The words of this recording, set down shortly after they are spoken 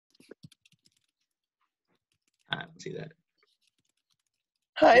See that.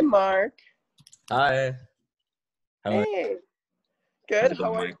 Hi, Mark. Hi. How are Hey. Good. How's it How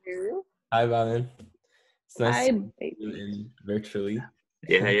going, are Mike? you? Hi, Valin. It's nice Hi, to meet baby. you in virtually.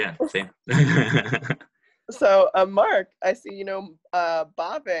 Yeah, same. So, Mark, I see you know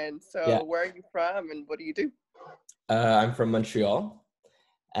Bobbin. So, Yeah. where are you from, and what do you do? I'm from Montreal,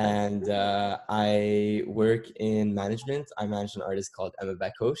 and I work in management. I manage an artist called Emma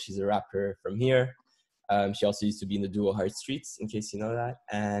Becco. She's a rapper from here. She also used to be in the duo Heart Streets, in case you know that.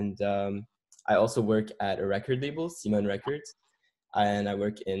 And I also work at a record label, Simon Records, and I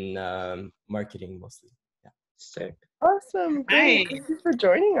work in marketing mostly. Yeah. Sick. Awesome. Great. Thank you for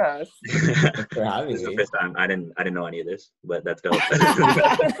joining us. Thanks for having This is the me. first time I didn't know any of this, but that's dope.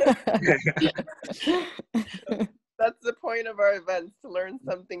 That's the point of our events, to learn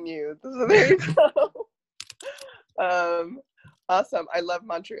something new. So there you go. Awesome. I love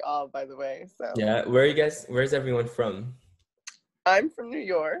Montreal, by the way. So Yeah. Where are you guys? Where's everyone from? I'm from New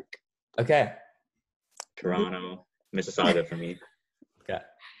York. Okay. Toronto, Mississauga for me. Okay.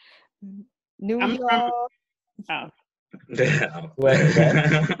 New I'm York. Oh, Where?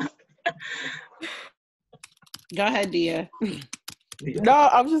 go ahead, Dia. No,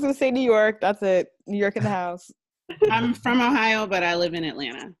 I was just gonna say New York. That's it. New York in the house. I'm from Ohio, but I live in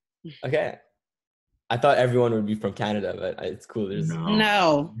Atlanta. Okay. I thought everyone would be from Canada, but it's cool. There's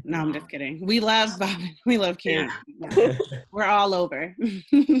No, I'm just kidding. We love Bobbin. We love Canada. Yeah. We're all over.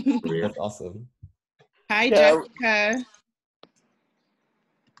 That's awesome. Hi, Yeah. Jessica.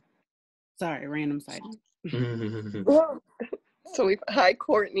 Sorry, random side. So hi,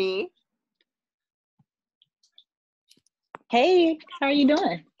 Courtney. Hey, how are you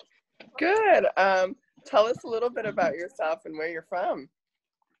doing? Good. Tell us a little bit about yourself and where you're from.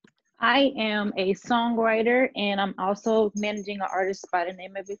 I am a songwriter and I'm also managing an artist by the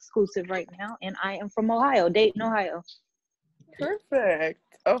name of Exclusive right now. And I am from Ohio, Dayton, Ohio. Perfect.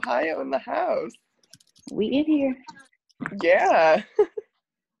 Ohio in the house. We in here. Yeah.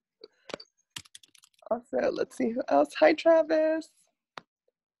 Also, let's see who else. Hi, Travis.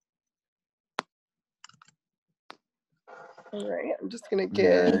 All right, I'm just gonna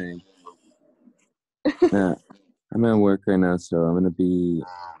give. Yeah, I'm at work right now, so I'm gonna be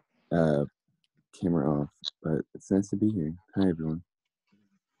camera off. But it's nice to be here. Hi, everyone.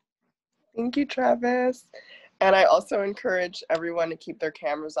 Thank you, Travis. And I also encourage everyone to keep their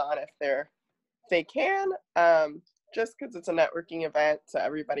cameras on if they can. Just because it's a networking event, so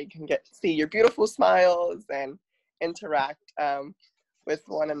everybody can see your beautiful smiles and interact with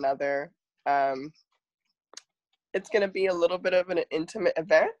one another. It's going to be a little bit of an intimate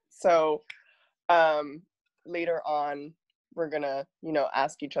event, so later on we're going to,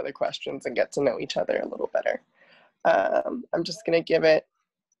 ask each other questions and get to know each other a little better. I'm just going to give it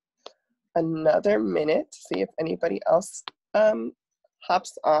another minute to see if anybody else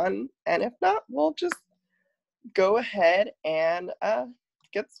hops on, and if not, we'll just go ahead and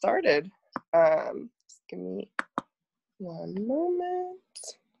get started. Just give me one moment.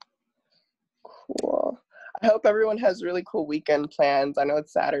 Cool. I hope everyone has really cool weekend plans. I know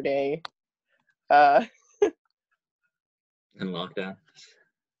it's Saturday. In lockdown.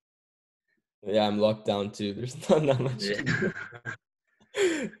 Yeah, I'm locked down too. There's not that much. Yeah.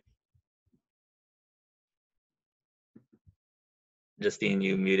 Justine,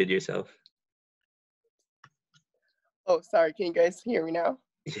 you muted yourself. Oh, sorry. Can you guys hear me now?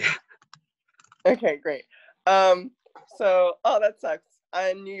 Yeah. Okay, great. That sucks.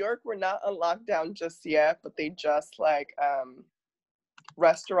 In New York, we're not on lockdown just yet, but they just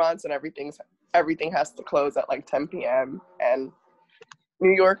restaurants and everything has to close at 10 p.m. And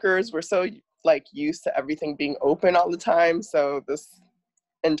New Yorkers, we're so used to everything being open all the time. So this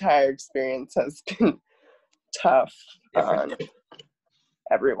entire experience has been tough on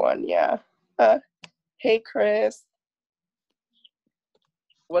everyone. Yeah. Hey, Chris.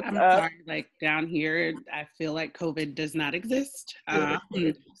 What's I'm up? sorry, down here, I feel like COVID does not exist.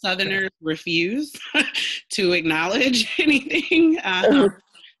 Southerners refuse to acknowledge anything. So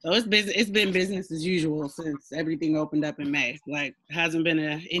it's been business as usual since everything opened up in May. Hasn't been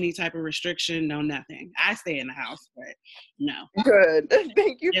any type of restriction, no nothing. I stay in the house, but no. Good.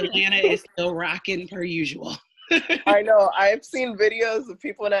 Thank you. Atlanta is still rocking per usual. I know. I've seen videos of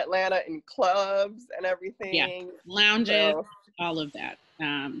people in Atlanta in clubs and everything. Yeah, lounges, all of that.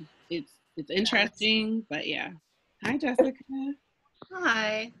 It's interesting, but yeah. Hi, Jessica.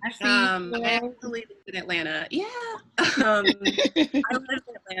 Hi. I see I actually live in Atlanta. Yeah. I live in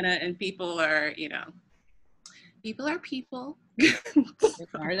Atlanta, and people are people.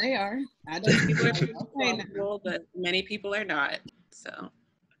 They are. I don't People are responsible, but many people are not. So.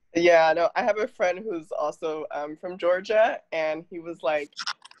 Yeah, no, I have a friend who's also from Georgia, and he was like,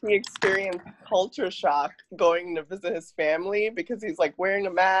 he experienced culture shock going to visit his family because he's like wearing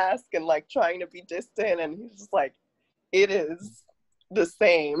a mask and like trying to be distant, and he's just like, it is the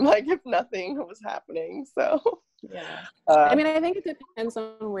same, like if nothing was happening. So, Yeah. I uh, mean, I think it depends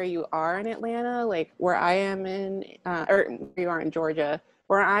on where you are in Atlanta, like where I am in, or where you are in Georgia.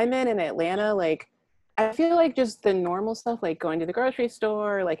 Where I'm in Atlanta, like I feel like just the normal stuff, like going to the grocery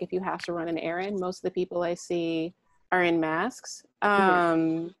store, like if you have to run an errand, most of the people I see are in masks.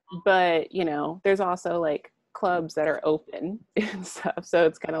 But you know, there's also like clubs that are open and stuff. So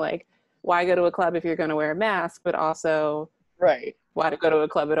it's kind of like, why go to a club if you're going to wear a mask? But also, right. why to go to a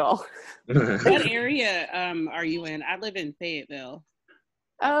club at all? What area are you in? I live in Fayetteville.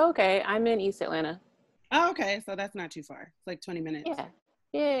 Oh, okay. I'm in East Atlanta. Oh, okay. So that's not too far. It's like 20 minutes.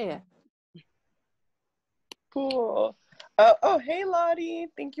 Yeah. Cool. Oh, hey, Lottie.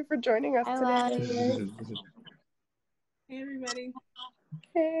 Thank you for joining us Hi, today. Lottie. Hey, everybody.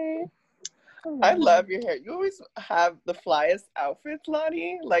 Hey. I love your hair. You always have the flyest outfits,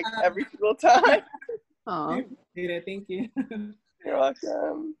 Lottie, like every single time. Aw. Thank you. You're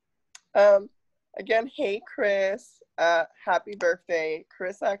welcome. Again, hey, Chris. Happy birthday.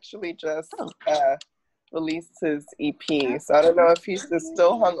 Chris actually just released his EP, so I don't know if he's just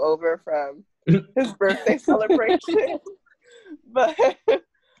still hungover from his birthday celebration, but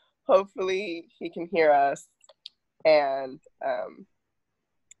hopefully he can hear us. And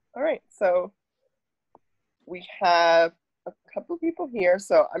all right, so we have a couple of people here,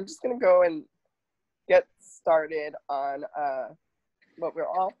 so I'm just gonna go and get started on what we're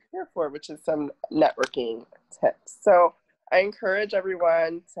all here for, which is some networking tips. So I encourage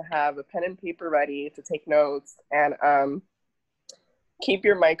everyone to have a pen and paper ready to take notes, and keep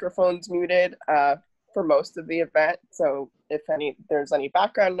your microphones muted for most of the event. So if there's any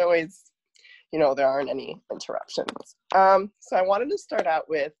background noise, you know, there aren't any interruptions. So I wanted to start out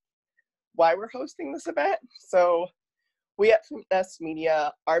with why we're hosting this event. So we at Finessed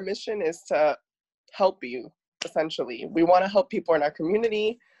Media, our mission is to help you, essentially. We want to help people in our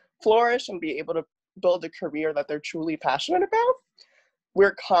community flourish and be able to build a career that they're truly passionate about.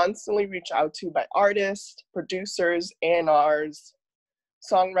 We're constantly reached out to by artists, producers, A&Rs,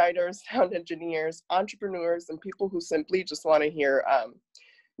 songwriters, sound engineers, entrepreneurs, and people who simply just want to hear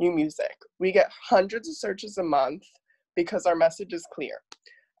new music. We get hundreds of searches a month because our message is clear.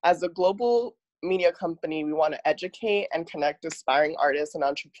 As a global media company, we want to educate and connect aspiring artists and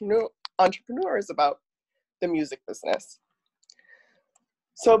entrepreneurs about the music business.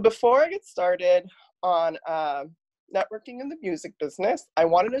 So before I get started on networking in the music business, I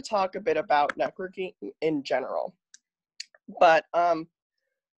wanted to talk a bit about networking in general. But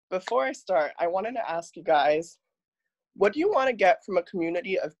before I start, I wanted to ask you guys, what do you want to get from a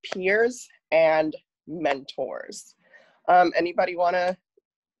community of peers and mentors? Anybody want to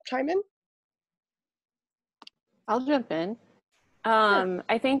chime in? I'll jump in.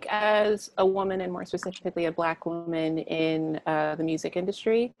 I think as a woman, and more specifically a Black woman in the music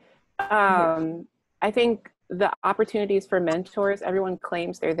industry, I think the opportunities for mentors, everyone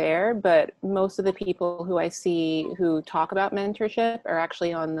claims they're there, but most of the people who I see who talk about mentorship are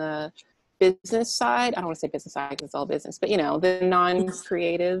actually on the business side. I don't want to say business side because it's all business, but you know, the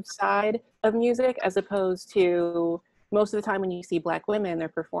non-creative side of music, as opposed to most of the time when you see Black women, they're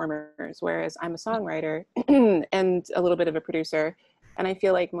performers, whereas I'm a songwriter and a little bit of a producer. And I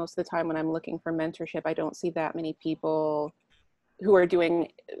feel like most of the time when I'm looking for mentorship, I don't see that many people who are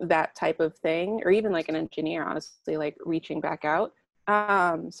doing that type of thing, or even like an engineer, honestly, like reaching back out.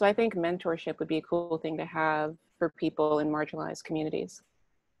 So I think mentorship would be a cool thing to have for people in marginalized communities.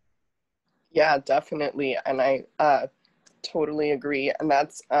 Yeah, definitely. And I totally agree. And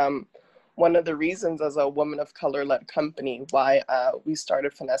that's one of the reasons as a woman of color-led company why we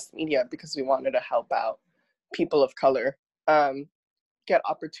started Finessed Media, because we wanted to help out people of color get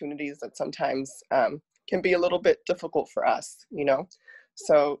opportunities that sometimes can be a little bit difficult for us, you know?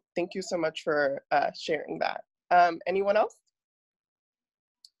 So thank you so much for sharing that. Anyone else?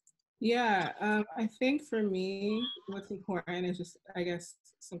 Yeah, I think for me, what's important is just, I guess,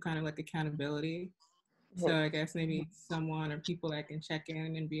 some kind of like accountability. So I guess maybe someone or people that can check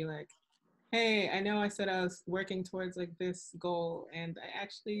in and be like, hey, I know I said I was working towards like this goal and I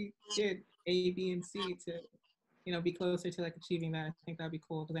actually did A, B, and C to, you know, be closer to like achieving that. I think that'd be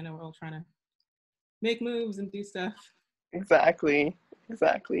cool because I know we're all trying to make moves and do stuff. Exactly,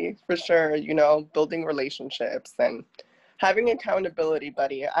 for sure. You know, building relationships and having accountability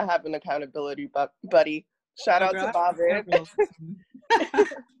buddy. I have an accountability buddy. Shout out to Bobby.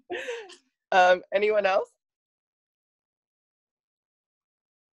 Anyone else?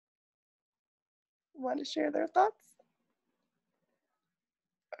 want to share their thoughts?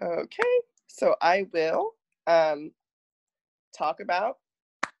 Okay, so I will talk about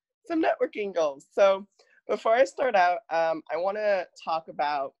some networking goals. So before I start out, I want to talk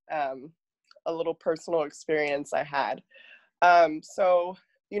about a little personal experience I had. So,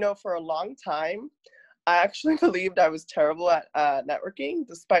 for a long time, I actually believed I was terrible at networking,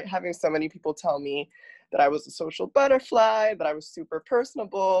 despite having so many people tell me that I was a social butterfly, that I was super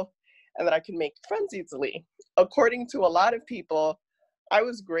personable, and that I could make friends easily. According to a lot of people, I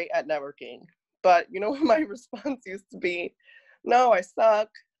was great at networking. But my response used to be, no, I suck.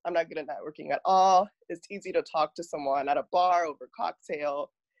 I'm not good at networking at all. It's easy to talk to someone at a bar over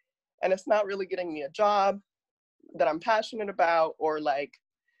cocktail, and it's not really getting me a job that I'm passionate about or like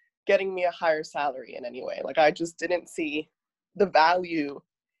getting me a higher salary in any way. Like I just didn't see the value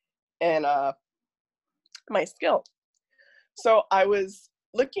in my skill. So I was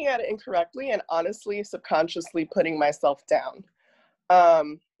looking at it incorrectly and honestly, subconsciously putting myself down.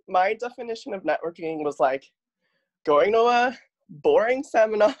 My definition of networking was like going to a boring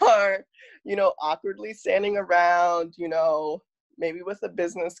seminar, awkwardly standing around, maybe with a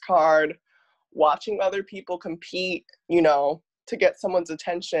business card, watching other people compete, to get someone's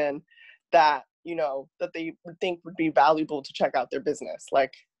attention that, that they would think would be valuable to check out their business.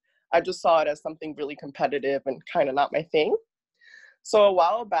 Like, I just saw it as something really competitive and kind of not my thing. So a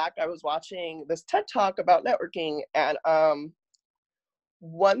while back, I was watching this TED Talk about networking, and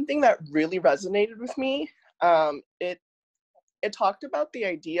one thing that really resonated with me, it talked about the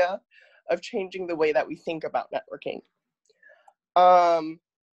idea of changing the way that we think about networking.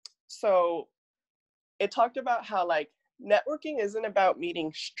 So it talked about how like networking isn't about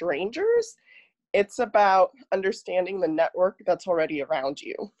meeting strangers. It's about understanding the network that's already around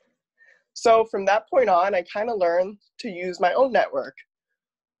you. So from that point on, I kind of learned to use my own network.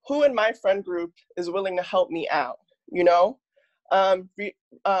 Who in my friend group is willing to help me out,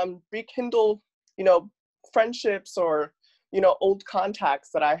 rekindle, friendships or, old contacts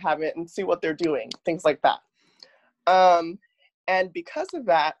that I haven't and see what they're doing, things like that. And because of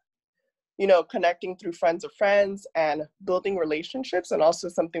that, connecting through friends of friends and building relationships, and also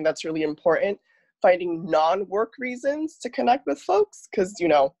something that's really important, finding non-work reasons to connect with folks. Because,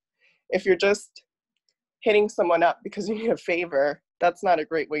 if you're just hitting someone up because you need a favor, that's not a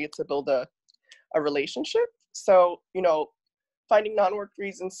great way to build a relationship. So, finding non-work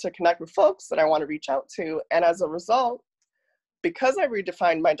reasons to connect with folks that I want to reach out to. And as a result, because I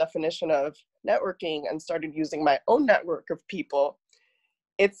redefined my definition of networking and started using my own network of people,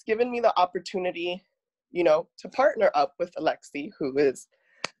 it's given me the opportunity, to partner up with Alexi, who is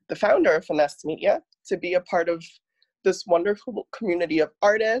the founder of Finessed Media, to be a part of this wonderful community of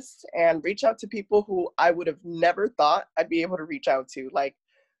artists and reach out to people who I would have never thought I'd be able to reach out to. Like,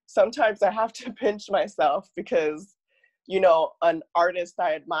 sometimes I have to pinch myself because, an artist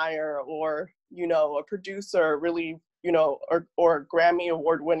I admire or, a producer really, or a Grammy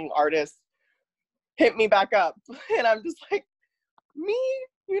award-winning artist hit me back up. And I'm just like, me?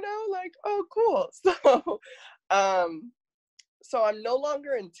 Like, oh, cool. So I'm no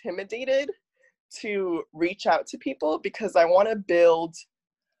longer intimidated to reach out to people because I want to build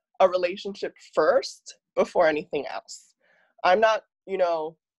a relationship first before anything else. I'm not,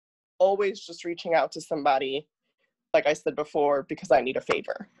 always just reaching out to somebody, like I said before, because I need a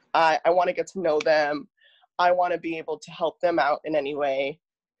favor. I want to get to know them. I want to be able to help them out in any way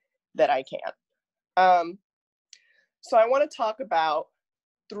that I can. So I want to talk about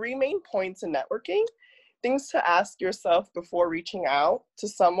 3 main points in networking, things to ask yourself before reaching out to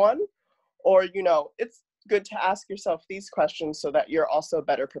someone, or, it's good to ask yourself these questions so that you're also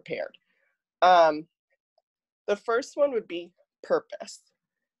better prepared. The first one would be purpose.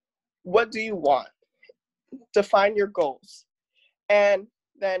 What do you want? Define your goals. And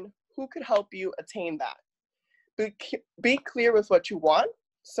then who could help you attain that? Be clear with what you want.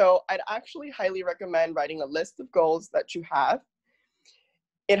 So I'd actually highly recommend writing a list of goals that you have.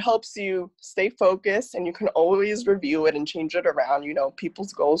 It helps you stay focused, and you can always review it and change it around.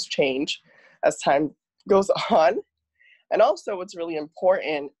 People's goals change as time goes on. And also what's really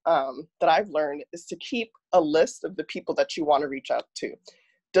important that I've learned is to keep a list of the people that you want to reach out to.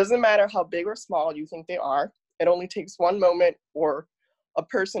 Doesn't matter how big or small you think they are. It only takes one moment or a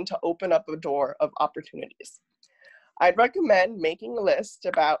person to open up a door of opportunities. I'd recommend making a list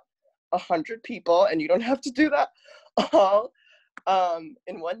about 100 people, and you don't have to do that all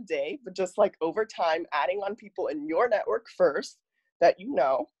in one day, but just like over time, adding on people in your network first that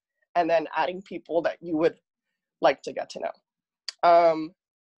and then adding people that you would like to get to know,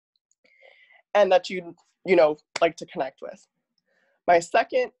 and that you like to connect with. My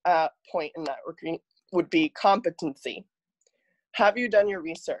second point in networking would be competency. Have you done your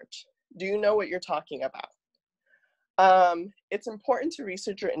research? Do you know what you're talking about? It's important to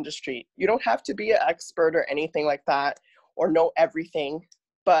research your industry. You don't have to be an expert or anything like that or know everything,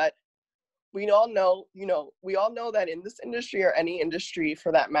 but we all know, we all know that in this industry or any industry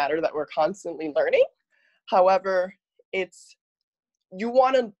for that matter that we're constantly learning. However, you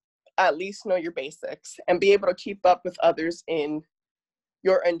want to at least know your basics and be able to keep up with others in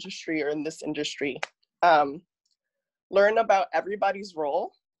your industry or in this industry. Learn about everybody's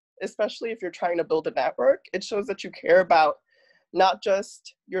role, especially if you're trying to build a network. It shows that you care about not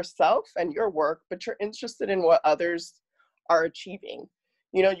just yourself and your work, but you're interested in what others are achieving.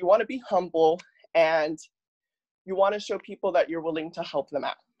 You want to be humble and you want to show people that you're willing to help them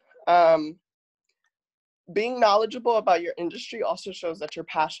out. Being knowledgeable about your industry also shows that you're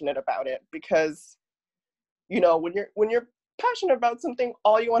passionate about it, because when you're passionate about something,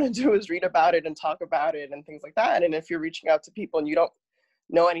 all you want to do is read about it and talk about it and things like that. And if you're reaching out to people and you don't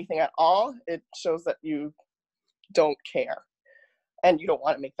know anything at all, it shows that you don't care and you don't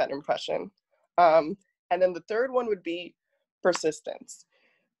want to make that impression. And then the third one would be persistence.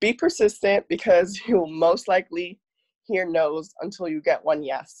 Be persistent, because you'll most likely hear no's until you get one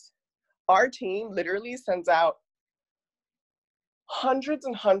yes. Our team literally sends out hundreds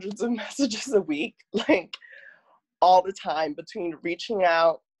and hundreds of messages a week, like all the time, between reaching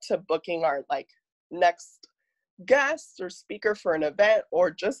out to booking our next guest or speaker for an event, or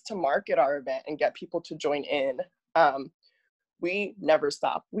just to market our event and get people to join in. We never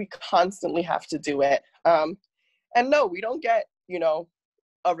stop. We constantly have to do it. And no, we don't get,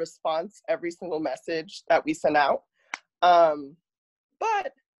 a response every single message that we send out.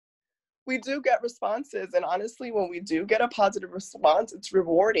 But we do get responses. And honestly, when we do get a positive response, it's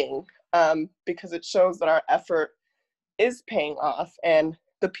rewarding, because it shows that our effort is paying off. And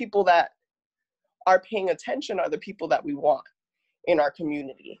the people that are paying attention are the people that we want in our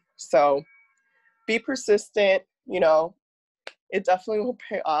community. So be persistent, it definitely will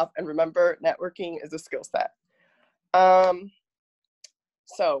pay off. And remember, networking is a skill set.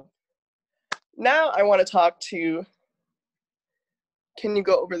 So now I want to talk to, can you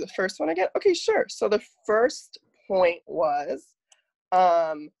go over the first one again? Okay, sure. So the first point was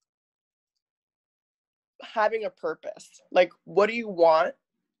having a purpose. Like, what do you want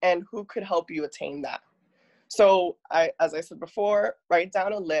and who could help you attain that? So as I said before, write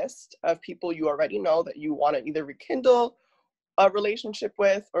down a list of people you already know that you want to either rekindle a relationship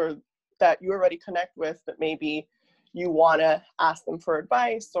with, or that you already connect with, but maybe you want to ask them for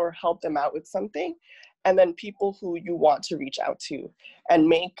advice or help them out with something. And then people who you want to reach out to,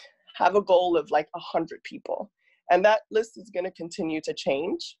 and have a goal of 100 people. And that list is going to continue to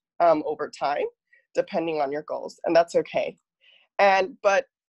change over time, depending on your goals. And that's okay. But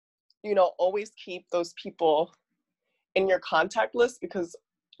always keep those people in your contact list, because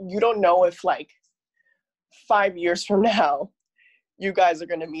you don't know if 5 years from now, you guys are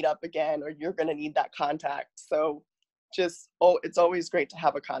going to meet up again, or you're going to need that contact. So it's always great to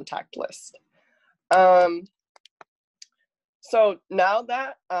have a contact list. So now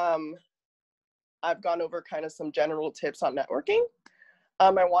that I've gone over kind of some general tips on networking,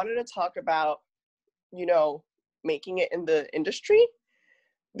 I wanted to talk about, making it in the industry.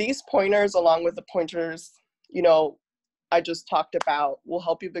 These pointers, along with the pointers, I just talked about, will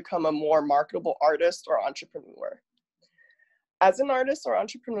help you become a more marketable artist or entrepreneur. As an artist or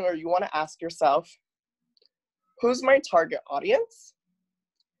entrepreneur, you want to ask yourself, who's my target audience?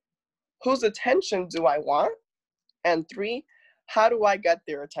 Whose attention do I want? And 3, how do I get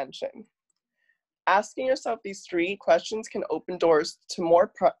their attention? Asking yourself these 3 questions can open doors to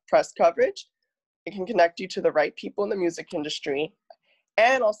more press coverage. It can connect you to the right people in the music industry,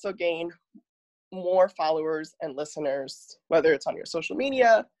 and also gain more followers and listeners, whether it's on your social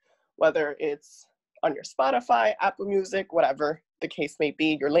media, whether it's on your Spotify, Apple Music, whatever the case may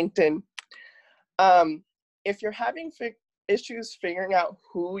be, your LinkedIn. If you're having issues figuring out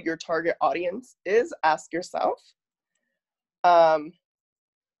who your target audience is, ask yourself,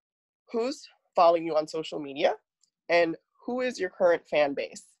 who's following you on social media, and who is your current fan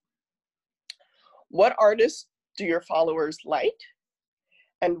base? What artists do your followers like,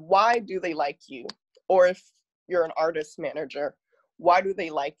 and why do they like you? Or if you're an artist manager, why do they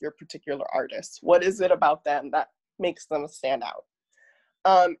like your particular artist? What is it about them that makes them stand out?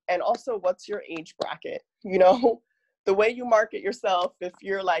 And also, what's your age bracket? The way you market yourself, if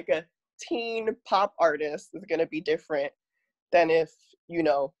you're a teen pop artist, is going to be different than if,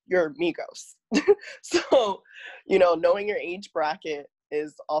 you're Migos. So, knowing your age bracket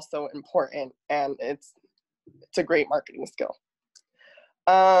is also important, and it's a great marketing skill.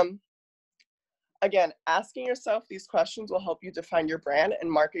 Again, asking yourself these questions will help you define your brand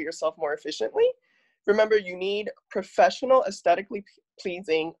and market yourself more efficiently. Remember, you need professional, aesthetically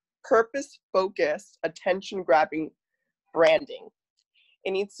pleasing, purpose-focused, attention-grabbing branding.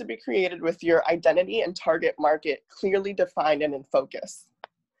 It needs to be created with your identity and target market clearly defined and in focus.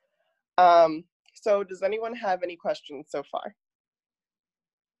 So does anyone have any questions so far?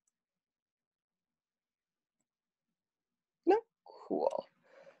 No? Cool.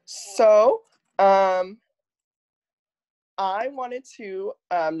 So I wanted to,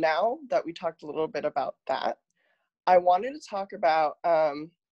 now that we talked a little bit about that, I wanted to talk about,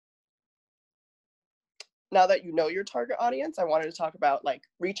 now that you know your target audience, I wanted to talk about like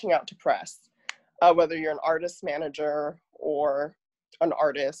reaching out to press, whether you're an artist manager or an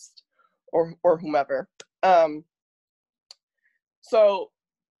artist or whomever. So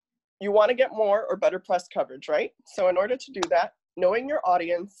you want to get more or better press coverage, right? So in order to do that, knowing your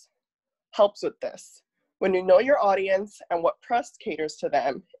audience helps with this. When you know your audience and what press caters to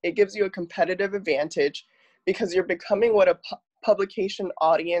them, it gives you a competitive advantage because you're becoming what a publication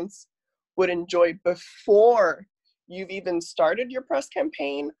audience would enjoy before you've even started your press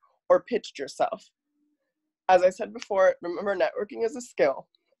campaign or pitched yourself. As I said before, remember, networking is a skill.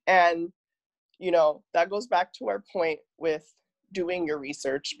 And, you know, that goes back to our point with doing your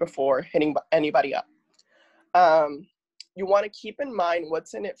research before hitting anybody up. You want to keep in mind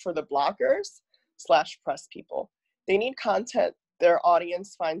what's in it for the bloggers/press people. They need content their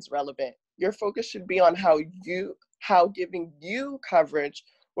audience finds relevant. Your focus should be on how giving you coverage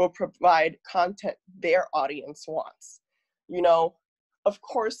will provide content their audience wants. You know, of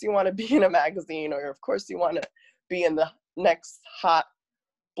course you want to be in a magazine, or of course you want to be in the next hot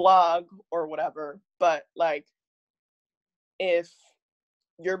blog or whatever, but like, if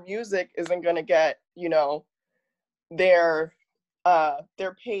your music isn't going to get, you know, their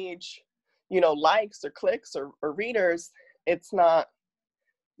page, you know, likes or clicks or readers, you're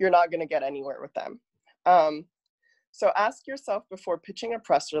not going to get anywhere with them. So ask yourself before pitching a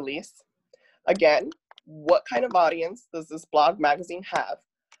press release, again, what kind of audience does this blog magazine have?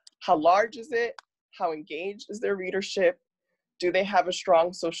 How large is it? How engaged is their readership? Do they have a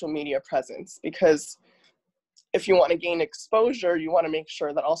strong social media presence? Because if you want to gain exposure, you want to make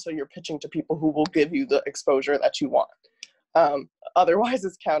sure that also you're pitching to people who will give you the exposure that you want. Otherwise,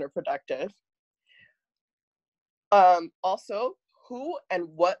 it's counterproductive. Also, who and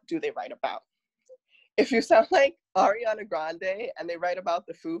what do they write about? If you sound like Ariana Grande and they write about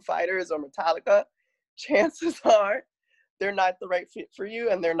the Foo Fighters or Metallica, chances are they're not the right fit for you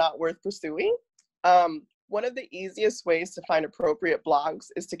and they're not worth pursuing. One of the easiest ways to find appropriate blogs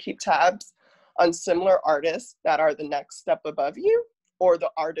is to keep tabs on similar artists that are the next step above you, or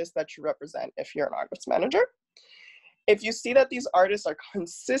the artists that you represent if you're an artist manager. If you see that these artists are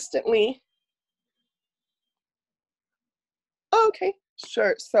consistently, okay,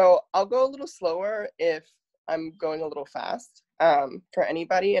 sure. So I'll go a little slower if I'm going a little fast for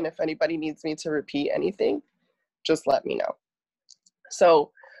anybody. And if anybody needs me to repeat anything, just let me know.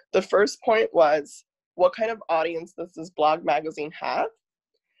 So the first point was, what kind of audience does this blog magazine have?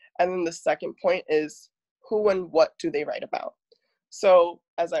 And then the second point is, who and what do they write about? So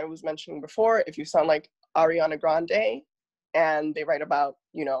as I was mentioning before, if you sound like Ariana Grande and they write about,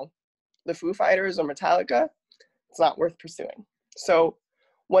 you know, the Foo Fighters or Metallica, it's not worth pursuing. So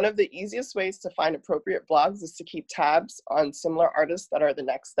one of the easiest ways to find appropriate blogs is to keep tabs on similar artists that are the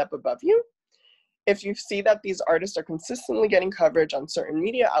next step above you. If you see that these artists are consistently getting coverage on certain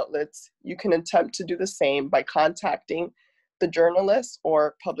media outlets, you can attempt to do the same by contacting the journalist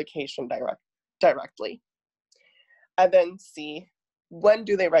or publication directly. And then C, when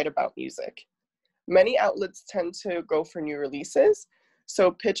do they write about music? Many outlets tend to go for new releases,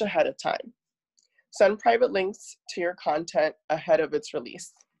 so pitch ahead of time. Send private links to your content ahead of its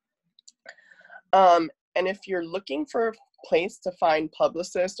release. And if you're looking for a place to find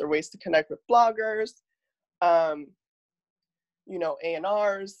publicists or ways to connect with bloggers, you know,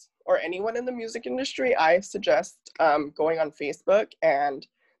 A&Rs, or anyone in the music industry, I suggest going on Facebook, and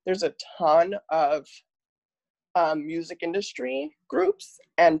there's a ton of music industry groups,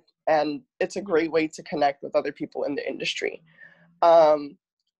 and it's a great way to connect with other people in the industry.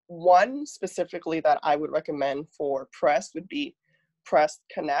 One specifically that I would recommend for press would be Press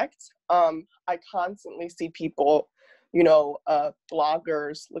Connect. I constantly see people, you know,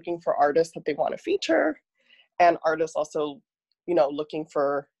 bloggers looking for artists that they want to feature, and artists also, you know, looking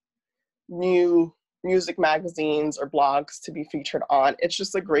for new music magazines or blogs to be featured on. It's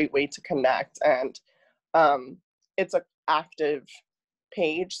just a great way to connect, and it's an active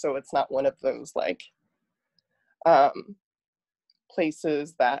page, so it's not one of those like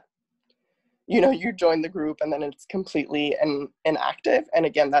places that, you join the group and then it's completely inactive. And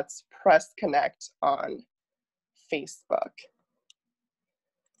again, that's Press Connect on Facebook.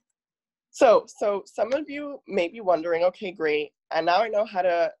 So some of you may be wondering, okay, great. And now I know how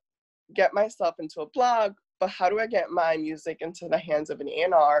to get myself into a blog, but how do I get my music into the hands of an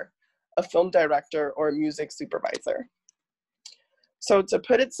A&R, a film director, or a music supervisor? So to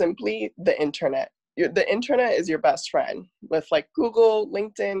put it simply, the internet. The internet is your best friend. With like Google,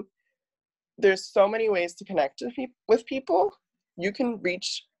 LinkedIn, there's so many ways to connect with people. You can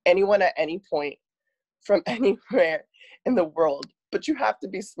reach anyone at any point from anywhere in the world, but you have to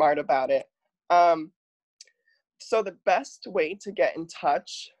be smart about it. So the best way to get in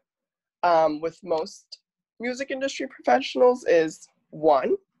touch with most music industry professionals is,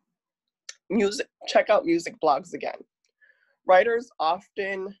 one, check out music blogs again. Writers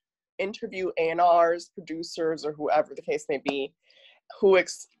often interview A&Rs, producers, or whoever the case may be,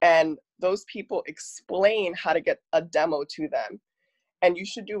 and those people explain how to get a demo to them. And you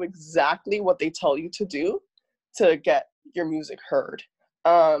should do exactly what they tell you to do to get your music heard.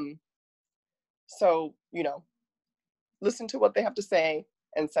 So, listen to what they have to say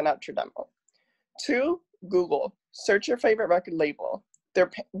and send out your demo. 2, Google. Search your favorite record label.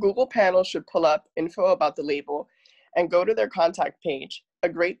 Their Google panel should pull up info about the label and go to their contact page. A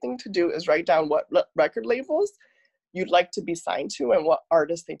great thing to do is write down what record labels you'd like to be signed to and what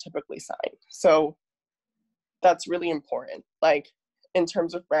artists they typically sign. So that's really important, like in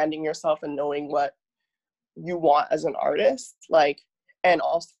terms of branding yourself and knowing what you want as an artist, and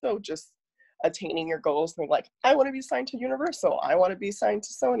also just attaining your goals. And like, I want to be signed to Universal, I want to be signed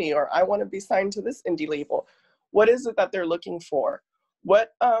to Sony, or I want to be signed to this indie label. What is it that they're looking for?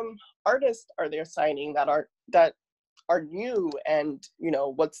 What artists are they signing that are new, and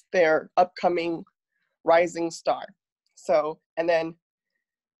what's their upcoming rising star? So, and then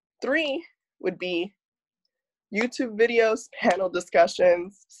 3 would be YouTube videos, panel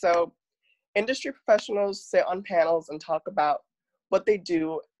discussions. So industry professionals sit on panels and talk about what they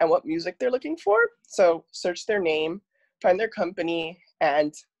do and what music they're looking for. So search their name, find their company,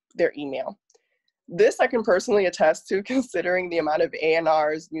 and their email. This I can personally attest to, considering the amount of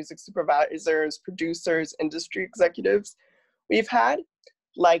A&Rs, music supervisors, producers, industry executives we've had,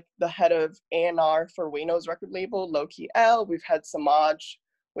 like the head of A&R for Wayno's record label, Loki L. We've had Samaj,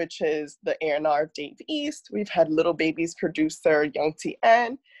 which is the A&R of Dave East. We've had Little Baby's producer, Young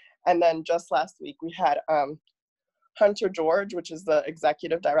T.N. And then just last week, we had Hunter George, which is the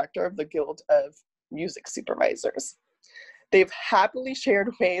executive director of the Guild of Music Supervisors. They've happily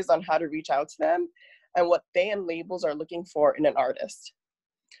shared ways on how to reach out to them and what they and labels are looking for in an artist.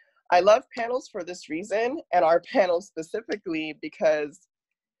 I love panels for this reason, and our panels specifically because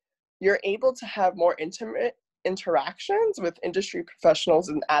you're able to have more intimate interactions with industry professionals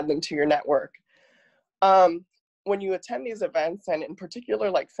and add them to your network. When you attend these events, and in particular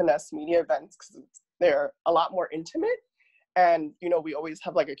like Finessed media events, because they're a lot more intimate, and we always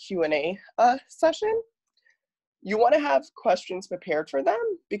have like a Q&A session, you want to have questions prepared for them,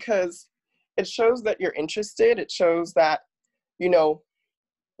 because it shows that you're interested. It shows that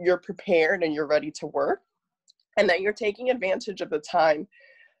you're prepared and you're ready to work, and that you're taking advantage of the time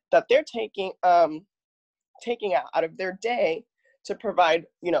that they're taking out of their day to provide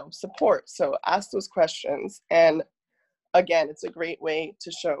support. So ask those questions, and again, it's a great way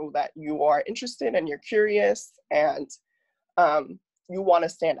to show that you are interested and you're curious, and you want to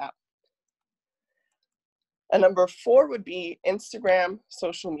stand out. And number 4 would be Instagram,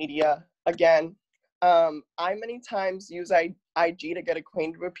 social media. Again, I many times use IG to get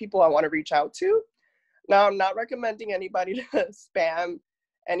acquainted with people I want to reach out to. Now, I'm not recommending anybody to spam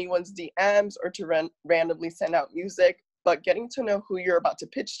anyone's DMs or to randomly send out music, but getting to know who you're about to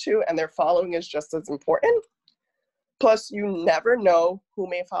pitch to and their following is just as important. Plus, you never know who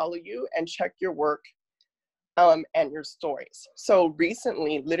may follow you, and check your work and your stories. So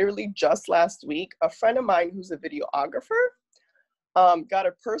recently, literally just last week, a friend of mine who's a videographer got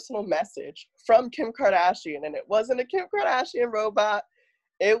a personal message from Kim Kardashian, and it wasn't a Kim Kardashian robot,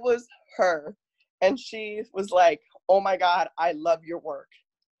 it was her. And she was like, "Oh my God, I love your work."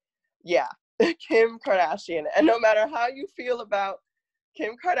 Yeah, Kim Kardashian. And no matter how you feel about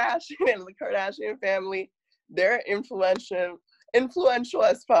Kim Kardashian and the Kardashian family, they're influential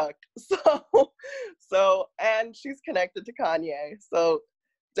as fuck. So, and she's connected to Kanye. So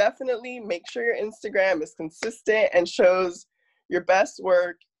definitely make sure your Instagram is consistent and shows your best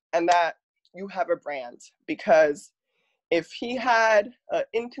work and that you have a brand. Because if he had an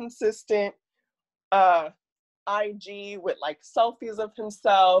inconsistent IG with like selfies of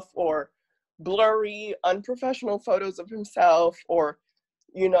himself, or blurry, unprofessional photos of himself, or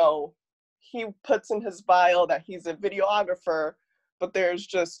he puts in his bio that he's a videographer, but there's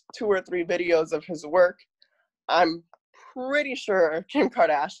just 2 or 3 videos of his work, I'm pretty sure Kim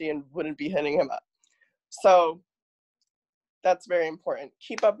Kardashian wouldn't be hitting him up. So that's very important.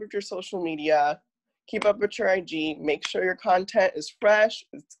 Keep up with your social media, keep up with your IG, make sure your content is fresh,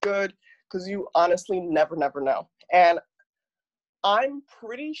 it's good, because you honestly never know. And I'm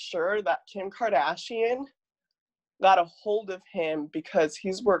pretty sure that Kim Kardashian got a hold of him because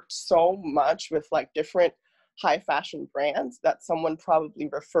he's worked so much with like different high fashion brands that someone probably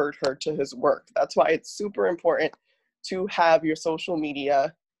referred her to his work. That's why it's super important to have your social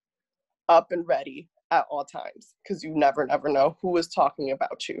media up and ready at all times, because you never know who is talking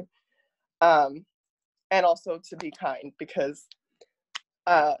about you. And also to be kind, because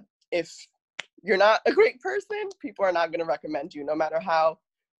if you're not a great person, people are not going to recommend you, no matter how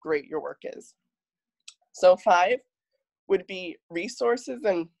great your work is. So 5 would be resources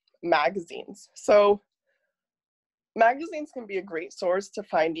and magazines. So magazines can be a great source to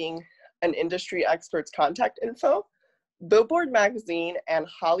finding an industry expert's contact info. Billboard magazine and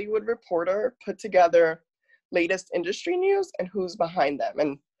Hollywood Reporter put together latest industry news and who's behind them,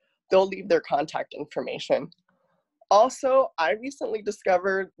 and they'll leave their contact information. Also, I recently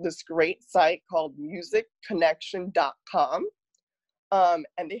discovered this great site called musicconnection.com, and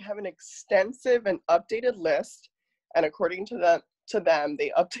they have an extensive and updated list, and according to them,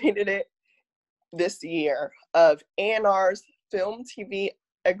 they updated it this year, of A&Rs, film, TV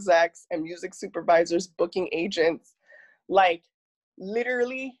execs, and music supervisors, booking agents, like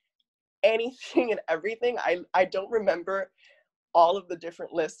literally anything and everything. I don't remember all of the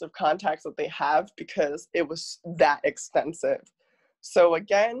different lists of contacts that they have because it was that extensive. So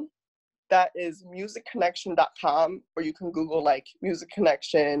again, that is musicconnection.com, or you can Google like Music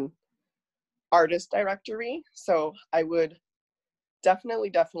Connection artist directory. So I would definitely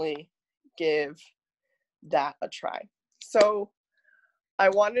give that a try. So I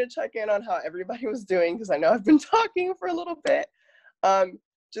wanted to check in on how everybody was doing, because I know I've been talking for a little bit.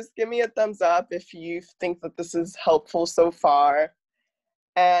 Just give me a thumbs up if you think that this is helpful so far.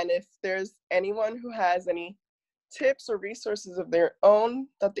 And if there's anyone who has any tips or resources of their own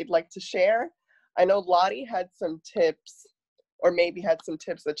that they'd like to share. I know Lottie had some tips, or maybe had some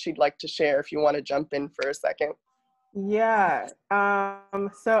tips that she'd like to share, if you want to jump in for a second. Yeah.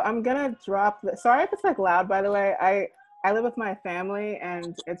 So I'm gonna drop sorry if it's like loud, by the way. I live with my family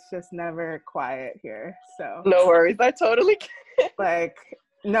and it's just never quiet here. So no worries, I totally get like,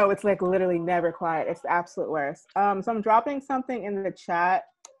 no, it's like literally never quiet. It's the absolute worst. So I'm dropping something in the chat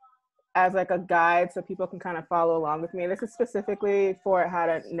as like a guide so people can kind of follow along with me. This is specifically for how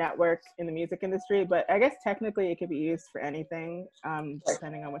to network in the music industry, but I guess technically it could be used for anything,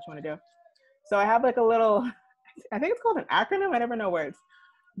 depending on what you want to do. So I have like a little, I think it's called an acronym. I never know words.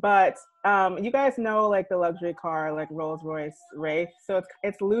 But you guys know like the luxury car, like Rolls-Royce Wraith. So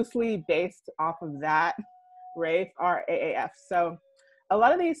it's loosely based off of that, Wraith, RAAF. So a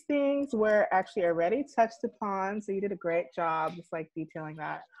lot of these things were actually already touched upon. So you did a great job just like detailing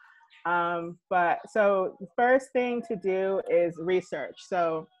that. But so the first thing to do is research.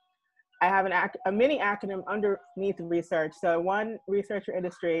 So I have a mini acronym underneath research. So 1, research your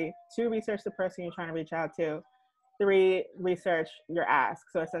industry. 2, research the person you're trying to reach out to. 3, research your ask.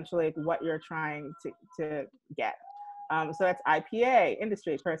 So essentially what you're trying to get. So that's IPA,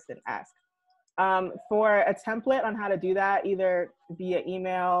 industry, person, ask. For a template on how to do that, either via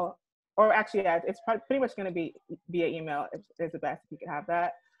email, or actually, yeah, it's pretty much going to be via email is the best if you could have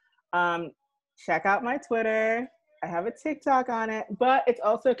that. Check out my Twitter. I have a TikTok on it, but it's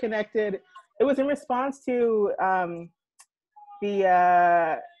also connected. It was in response to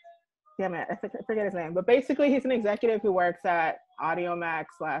damn it, I forget his name, but basically he's an executive who works at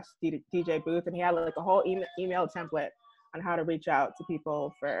AudioMac/DJ Booth, and he had like a whole email template on how to reach out to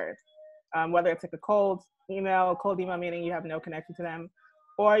people for whether it's like a cold email meaning you have no connection to them,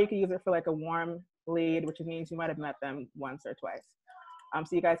 or you can use it for like a warm lead, which means you might have met them once or twice.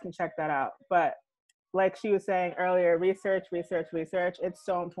 So you guys can check that out. But like she was saying earlier, research. It's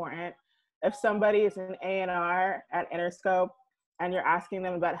so important. If somebody is an A&R at Interscope and you're asking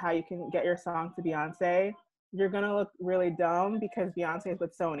them about how you can get your song to Beyonce, you're gonna look really dumb because Beyonce is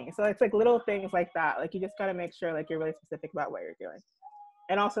with Sony. So it's like little things like that. Like you just gotta make sure like you're really specific about what you're doing.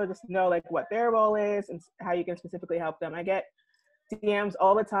 And also just know like what their role is and how you can specifically help them. I get DMs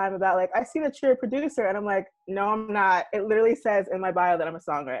all the time about like, I see that you're a producer, and I'm like, no, I'm not. It literally says in my bio that I'm a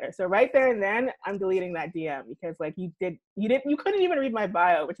songwriter. So right there and then I'm deleting that DM because like you couldn't even read my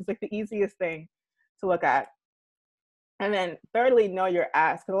bio, which is like the easiest thing to look at. And then thirdly, know your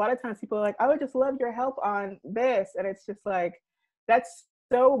ask. Because a lot of times people are like, I would just love your help on this. And it's just like, that's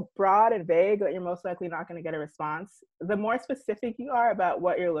so broad and vague that you're most likely not going to get a response. The more specific you are about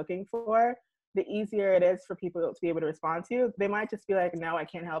what you're looking for, the easier it is for people to be able to respond to you. They might just be like, no, I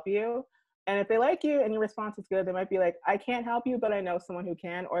can't help you. And if they like you and your response is good, they might be like, I can't help you, but I know someone who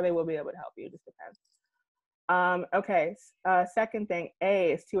can, or they will be able to help you. It just depends. Okay, second thing,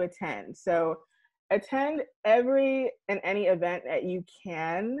 A, is to attend. So attend every and any event that you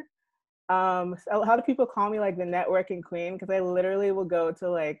can. So a lot of people call me like the networking queen because I literally will go to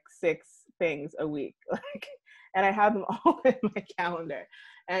like 6 things a week, like, and I have them all in my calendar.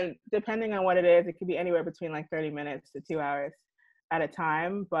 And depending on what it is, it could be anywhere between like 30 minutes to 2 hours at a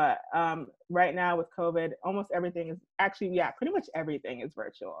time. But right now with COVID, almost everything is actually, yeah, pretty much everything is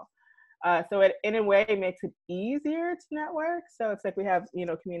virtual. So it, in a way, it makes it easier to network. So it's like we have, you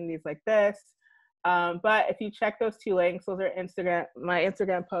know, communities like this. But if you check those 2 links, those are my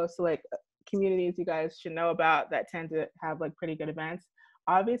Instagram posts, like communities you guys should know about that tend to have like pretty good events.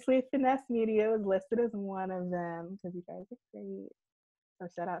 Obviously, Finessed Media is listed as one of them because you guys are great. So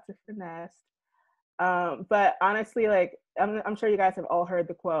shout out to Finessed. But honestly, like I'm sure you guys have all heard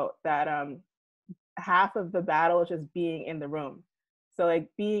the quote that half of the battle is just being in the room. So like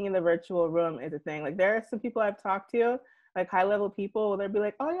being in the virtual room is a thing. Like there are some people I've talked to, like high level people, they'll be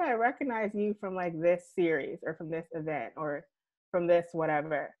like, oh yeah, I recognize you from like this series or from this event or from this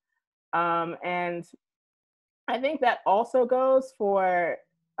whatever. And I think that also goes for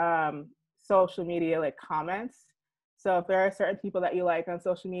social media, like comments. So if there are certain people that you like on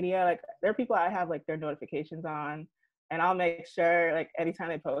social media, like there are people I have like their notifications on, and I'll make sure like anytime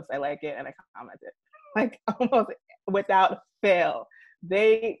they post, I like it and I comment it, like almost without fail.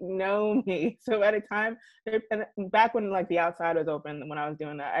 They know me. So by the time, and back when like the outside was open, when I was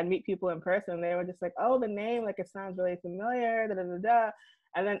doing that, I'd meet people in person. They were just like, oh, the name, like it sounds really familiar, da da da da.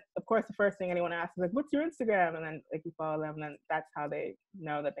 And then of course the first thing anyone asks is like, what's your Instagram? And then like you follow them, and then that's how they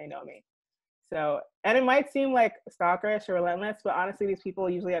know that they know me. So, and it might seem like stalkerish or relentless, but honestly, these people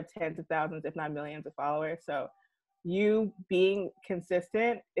usually have tens of thousands, if not millions of followers. So you being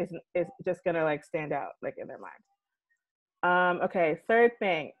consistent is just gonna like stand out like in their mind. Okay, third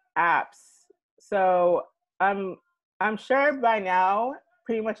thing, apps. So I'm sure by now,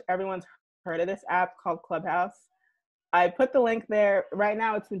 pretty much everyone's heard of this app called Clubhouse. I put the link there. Right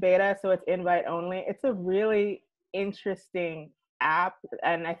now it's in beta, so it's invite only. It's a really interesting app,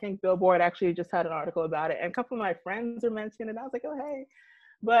 and I think Billboard actually just had an article about it, and a couple of my friends are mentioning it. I was like, oh, hey.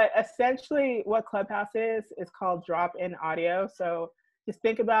 But essentially what Clubhouse is called drop-in audio. So just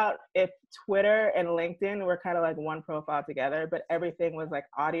think about if Twitter and LinkedIn were kind of like one profile together, but everything was like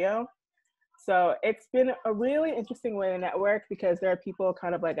audio. So it's been a really interesting way to network because there are people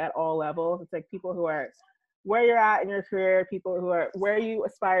kind of like at all levels. It's like people who are where you're at in your career, people who are where you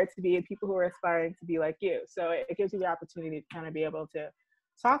aspire to be, and people who are aspiring to be like you. So it gives you the opportunity to kind of be able to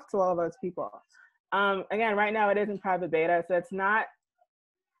talk to all of those people. Again, right now it is in private beta, so it's not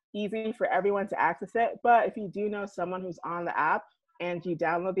easy for everyone to access it. But if you do know someone who's on the app and you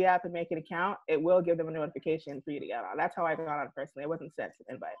download the app and make an account, it will give them a notification for you to get on. That's how I got on personally. It wasn't sent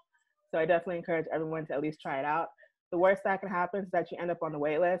an invite. So I definitely encourage everyone to at least try it out. The worst that can happen is that you end up on the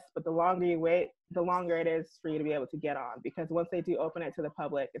wait list, but the longer you wait, the longer it is for you to be able to get on, because once they do open it to the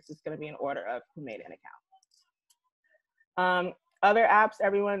public, it's just going to be an order of who made an account. Other apps,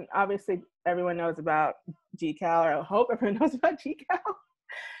 everyone knows about GCal, or I hope everyone knows about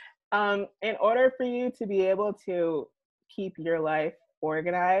GCal. In order for you to be able to keep your life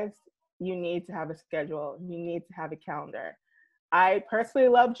organized, you need to have a schedule. You need to have a calendar. I personally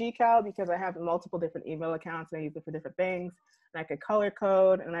love GCal because I have multiple different email accounts and I use it for different things. And I could color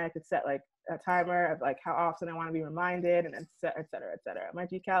code, and I could set like a timer of like how often I want to be reminded, and et cetera, et cetera. My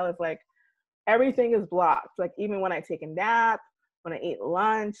GCal is like, everything is blocked. Like even when I take a nap, when I eat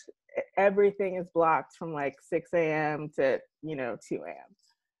lunch, everything is blocked from like 6 a.m. to 2 a.m.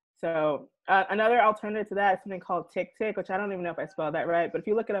 So another alternative to that is something called TickTick, which I don't even know if I spelled that right, but if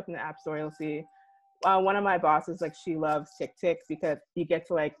you look it up in the App Store, you'll see. One of my bosses, like, she loves TickTick because you get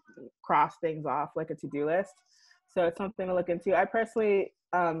to like cross things off like a to-do list. So it's something to look into. I personally,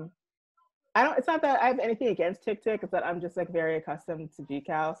 it's not that I have anything against TickTick, it's that I'm just like very accustomed to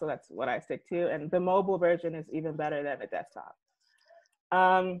GCal, so that's what I stick to. And the mobile version is even better than the desktop.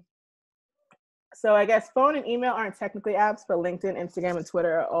 So I guess phone and email aren't technically apps, but LinkedIn, Instagram, and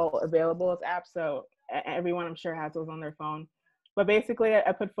Twitter are all available as apps. So everyone, I'm sure, has those on their phone. But basically,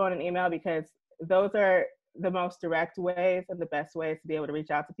 I put phone and email because those are the most direct ways and the best ways to be able to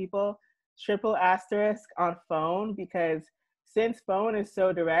reach out to people. Triple asterisk on phone, because since phone is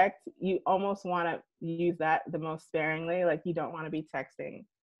so direct, you almost want to use that the most sparingly. Like, you don't want to be texting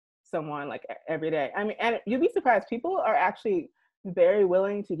someone like every day. I mean, and you'd be surprised, people are actually very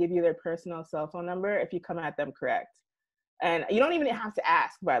willing to give you their personal cell phone number if you come at them correct. And you don't even have to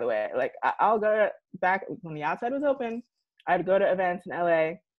ask, by the way. Like, I'll go back when the outside was open, I'd go to events in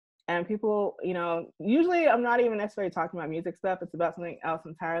LA, and people, you know, usually I'm not even necessarily talking about music stuff. It's about something else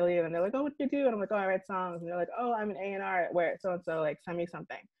entirely. And they're like, oh, what do you do? And I'm like, oh, I write songs. And they're like, oh, I'm an A&R at where so-and-so, like, send me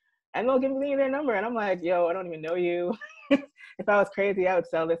something. And they'll give me their number. And I'm like, yo, I don't even know you. If I was crazy, I would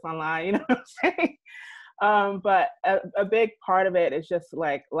sell this online. You know what I'm saying? But a big part of it is just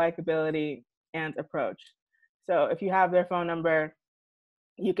like likability and approach. So if you have their phone number,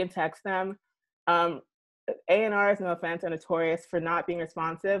 you can text them. A&Rs, no offense, are notorious for not being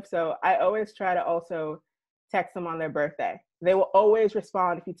responsive. So I always try to also text them on their birthday. They will always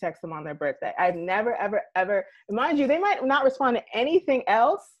respond if you text them on their birthday. I've never, ever, ever, mind you, they might not respond to anything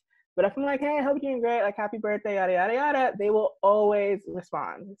else, but if I'm like, hey, I hope you're doing great, like happy birthday, yada, yada, yada, they will always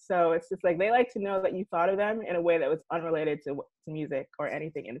respond. So it's just like, they like to know that you thought of them in a way that was unrelated to music or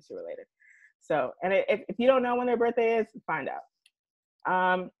anything industry related. So, and if you don't know when their birthday is, find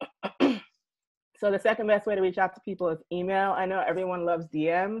out. So the second best way to reach out to people is email. I know everyone loves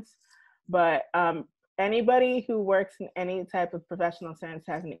DMs, but anybody who works in any type of professional sense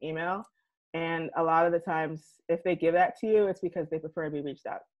has an email. And a lot of the times, if they give that to you, it's because they prefer to be reached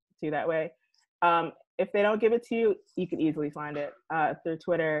out to that way. If they don't give it to you, you can easily find it through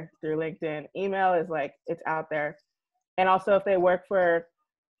Twitter, through LinkedIn. Email is like, it's out there. And also if they work for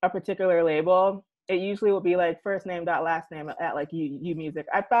a particular label, it usually will be like first name dot last name at like U Music.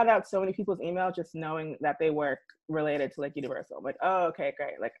 I found out so many people's emails just knowing that they work related to like Universal. I'm like, oh, okay,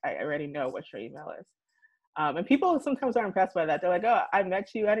 great. Like I already know what your email is. And people sometimes are impressed by that. They're like, oh, I met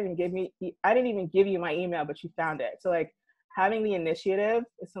you. I didn't even give you my email, but you found it. So like having the initiative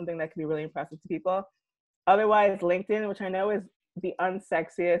is something that can be really impressive to people. Otherwise, LinkedIn, which I know is the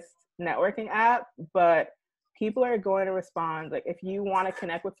unsexiest networking app, but people are going to respond. Like if you want to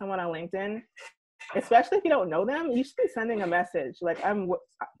connect with someone on LinkedIn, especially if you don't know them, you should be sending a message. Like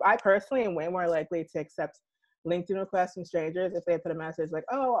I personally am way more likely to accept LinkedIn requests from strangers if they put a message like,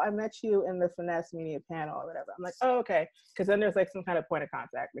 oh, I met you in the Finessed media panel or whatever. I'm like, oh, okay. Because then there's like some kind of point of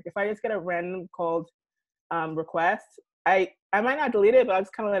contact. Like if I just get a random cold request, I might not delete it, but I'll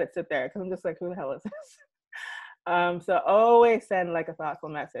just kind of let it sit there because I'm just like, who the hell is this? So always send like a thoughtful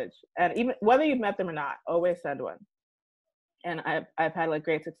message. And even whether you've met them or not, always send one. And I've had like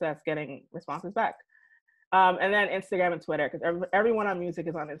great success getting responses back. And then Instagram and Twitter, because everyone on music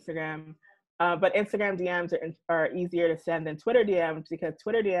is on Instagram. But Instagram DMs are easier to send than Twitter DMs, because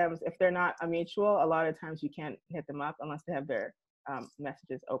Twitter DMs, if they're not a mutual, a lot of times you can't hit them up unless they have their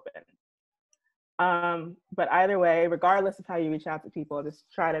messages open. But either way, regardless of how you reach out to people, just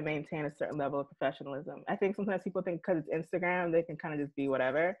try to maintain a certain level of professionalism. I think sometimes people think because it's Instagram, they can kind of just be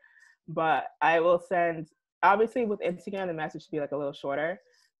whatever. But I will send, obviously with Instagram, the message should be like a little shorter,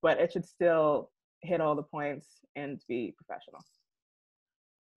 but it should still hit all the points and be professional.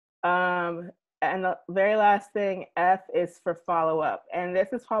 And the very last thing, F, is for follow-up. And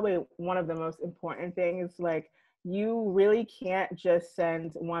this is probably one of the most important things. Like, you really can't just send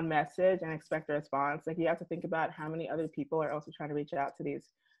one message and expect a response. Like, you have to think about how many other people are also trying to reach out to these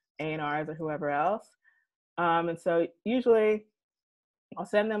A&Rs or whoever else. And so usually I'll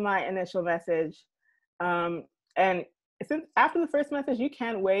send them my initial message. And since after the first message, you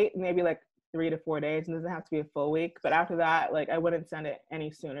can wait maybe like 3 to 4 days, and it doesn't have to be a full week. But after that, like I wouldn't send it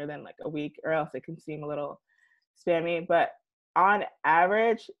any sooner than like a week, or else it can seem a little spammy. But on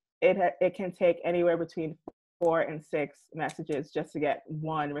average, it can take anywhere between 4 and 6 messages just to get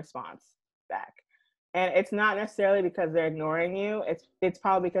one response back. And it's not necessarily because they're ignoring you. It's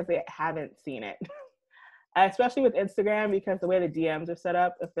probably because they haven't seen it. Especially with Instagram, because the way the DMs are set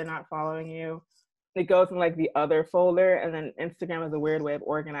up, if they're not following you, it goes in like the other folder, and then Instagram is a weird way of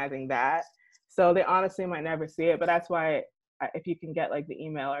organizing that. So they honestly might never see it, but that's why if you can get like the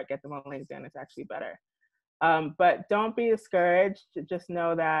email or get them on LinkedIn, it's actually better. But don't be discouraged. Just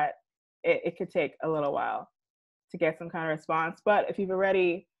know that it could take a little while to get some kind of response. But if you've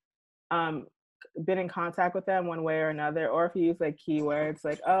already been in contact with them one way or another, or if you use like keywords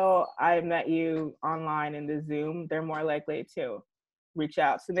like, oh, I met you online in the Zoom, they're more likely to reach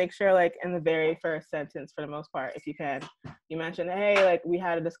out. So make sure like in the very first sentence, for the most part, if you can, you mention, hey, like we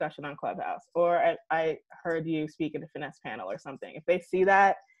had a discussion on Clubhouse, or I heard you speak in a Finesse panel or something. If they see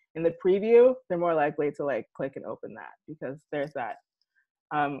that in the preview, they're more likely to like click and open that, because there's that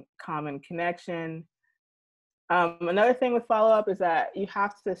common connection. Another thing with follow-up is that you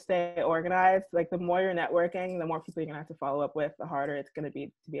have to stay organized. Like the more you're networking, the more people you're gonna have to follow up with, the harder it's gonna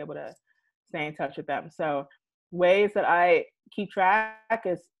be to be able to stay in touch with them. So ways that I keep track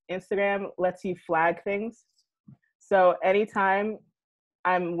is Instagram lets you flag things. So anytime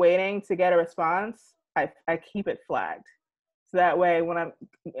I'm waiting to get a response, I keep it flagged. So that way,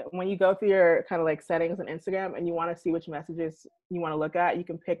 when you go through your kind of like settings on Instagram and you want to see which messages you want to look at, you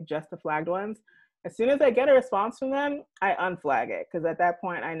can pick just the flagged ones. As soon as I get a response from them, I unflag it, because at that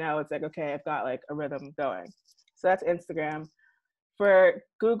point I know it's like, okay, I've got like a rhythm going. So that's Instagram. For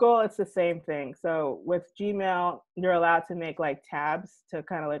Google, it's the same thing. So with Gmail, you're allowed to make like tabs to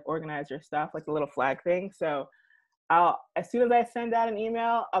kind of like organize your stuff, like a little flag thing. So as soon as I send out an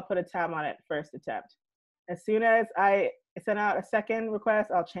email, I'll put a tab on it, first attempt. As soon as I send out a second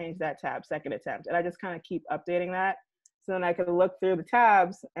request, I'll change that tab, second attempt. And I just kind of keep updating that. So then I can look through the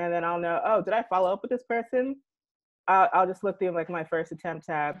tabs and then I'll know, oh, did I follow up with this person? I'll just look through like my first attempt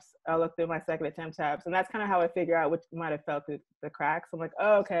tabs. I'll look through my second attempt tabs. And that's kind of how I figure out which might have fell through the cracks. I'm like,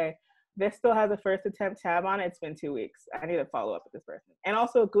 oh, okay, this still has a first attempt tab on it. It's been 2 weeks. I need to follow up with this person. And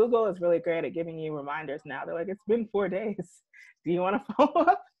also Google is really great at giving you reminders now. They're like, it's been 4 days. Do you want to follow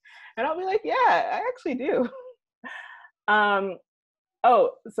up? And I'll be like, yeah, I actually do.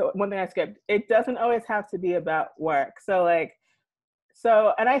 Oh, so one thing I skipped, it doesn't always have to be about work. And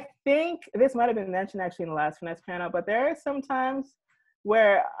I think this might have been mentioned actually in the last Finessed panel, but there are some times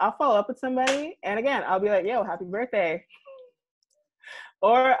where I'll follow up with somebody and again, I'll be like, yo, happy birthday.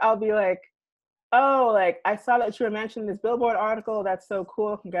 Or I'll be like, oh, like I saw that you were mentioning this Billboard article. That's so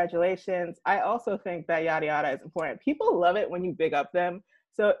cool. Congratulations. I also think that yada yada is important. People love it when you big up them.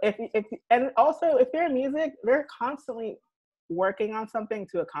 So and also if they're in music, they're constantly working on something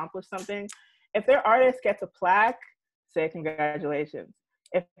to accomplish something. If their artist gets a plaque, say congratulations.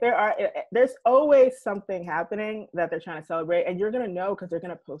 If there's always something happening that they're trying to celebrate, and you're gonna know because they're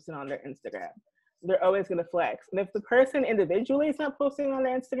gonna post it on their Instagram. They're always gonna flex. And if the person individually is not posting on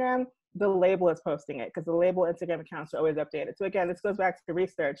their Instagram, the label is posting it, because the label Instagram accounts are always updated. So again, this goes back to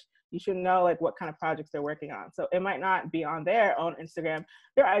research. You should know like what kind of projects they're working on. So it might not be on their own Instagram.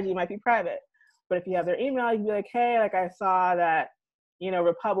 Their IG might be private. But if you have their email, you can be like, hey, like I saw that,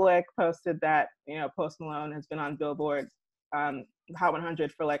 Republic posted that, Post Malone has been on Billboard Hot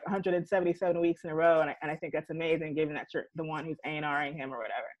 100 for like 177 weeks in a row. And I think that's amazing, given that you're the one who's A&Ring him or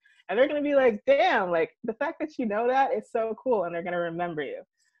whatever. And they're going to be like, damn, like the fact that you know that is so cool. And they're going to remember you.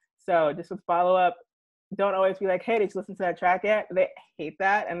 So just with follow up, don't always be like, hey, did you listen to that track yet? They hate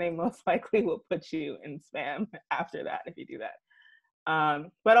that. And they most likely will put you in spam after that if you do that.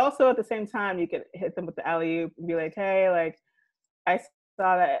 But also at the same time, you could hit them with the alley-oop and be like, hey, like I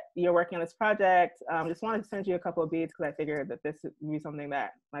saw that you're working on this project. Just wanted to send you a couple of beats because I figured that this would be something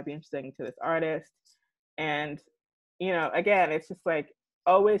that might be interesting to this artist. And, again, it's just like,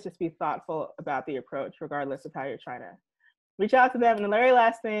 always just be thoughtful about the approach, regardless of how you're trying to reach out to them. And the very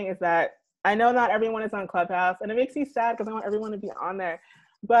last thing is that I know not everyone is on Clubhouse, and it makes me sad because I want everyone to be on there.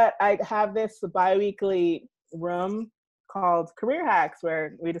 But I have this bi-weekly room called Career Hacks,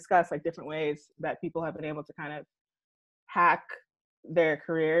 where we discuss like different ways that people have been able to kind of hack their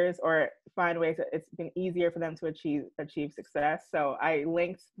careers or find ways that it's been easier for them to achieve success. So I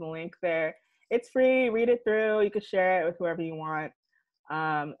linked the link there. It's free, read it through. You can share it with whoever you want.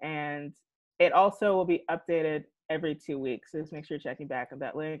 And it also will be updated every 2 weeks. So just make sure you're checking back on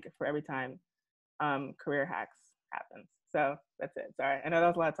that link for every time Career Hacks happens. So that's it. Sorry, I know that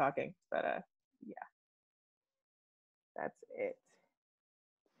was a lot of talking, but yeah, that's it.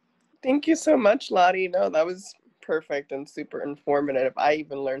 Thank you so much, Lottie. No, that was perfect and super informative. I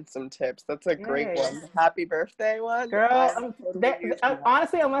even learned some tips. That's a great one. Happy birthday one. Girl,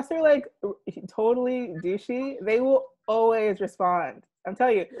 honestly, unless they're like totally douchey, they will always respond. I'm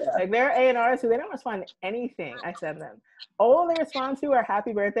telling you, like there are A&Rs who they don't respond to anything I send them. All they respond to are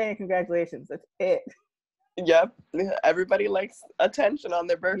happy birthday and congratulations. That's it. Yep. Everybody likes attention on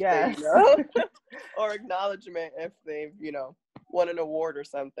their birthday, yes. Or acknowledgement if they've, won an award or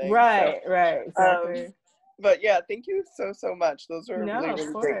something. Right, right, exactly. But yeah, thank you so much. Those are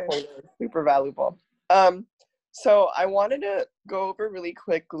really great pointers, super valuable. So I wanted to go over really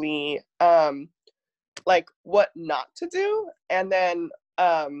quickly, like what not to do, and then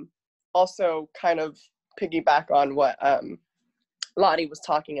also kind of piggyback on what Lottie was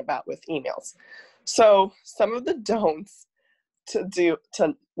talking about with emails. So some of the don'ts to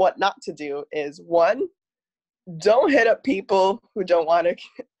what not to do is, one, don't hit up people who don't want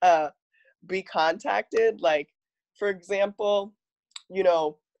to be contacted. Like, for example,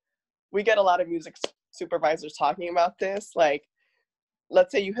 we get a lot of music supervisors talking about this. Like,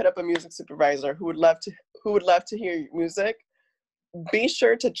 let's say you hit up a music supervisor who would love to hear your music. Be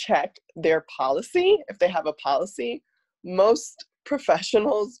sure to check their policy if they have a policy. Most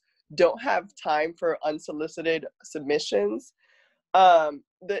professionals don't have time for unsolicited submissions.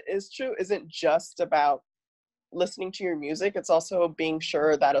 That is true isn't just about listening to your music, it's also being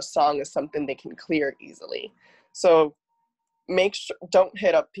sure that a song is something they can clear easily. So make sure, don't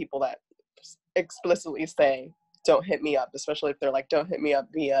hit up people that explicitly say, don't hit me up, especially if they're like, don't hit me up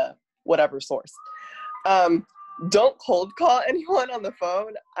via whatever source. Don't cold call anyone on the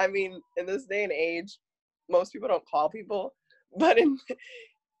phone. I mean, in this day and age, most people don't call people, but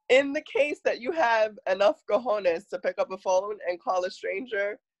in the case that you have enough cojones to pick up a phone and call a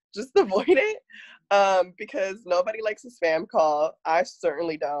stranger, just avoid it, because nobody likes a spam call. I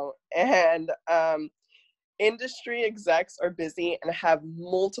certainly don't. And industry execs are busy and have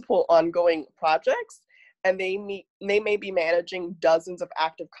multiple ongoing projects, and they may be managing dozens of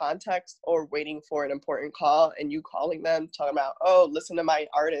active contacts or waiting for an important call, and you calling them talking about, oh, listen to my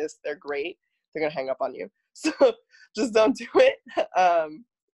artist, they're great, they're gonna hang up on you. So just don't do it.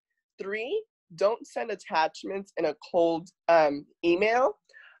 3, don't send attachments in a cold email.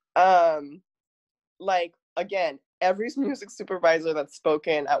 Like, again, every music supervisor that's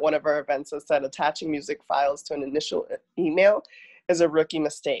spoken at one of our events has said attaching music files to an initial email is a rookie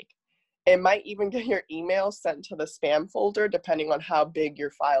mistake. It might even get your email sent to the spam folder depending on how big your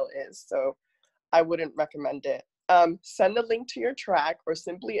file is. So I wouldn't recommend it. Send a link to your track or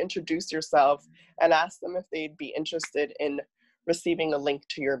simply introduce yourself and ask them if they'd be interested in receiving a link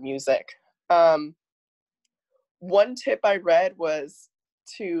to your music. One tip I read was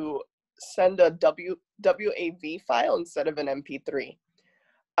to send a WAV file instead of an MP3.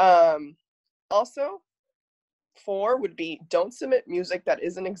 Also, 4 would be, don't submit music that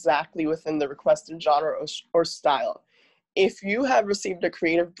isn't exactly within the requested genre or style. If you have received a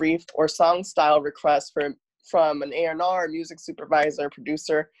creative brief or song style request from an A&R, music supervisor,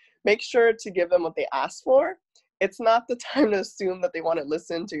 producer, make sure to give them what they asked for. It's not the time to assume that they want to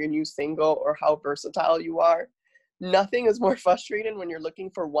listen to your new single or how versatile you are. Nothing is more frustrating when you're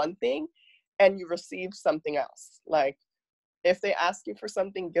looking for one thing and you receive something else. Like, if they ask you for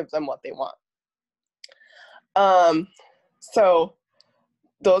something, give them what they want. So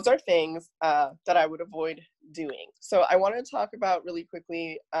those are things that I would avoid doing. So I want to talk about really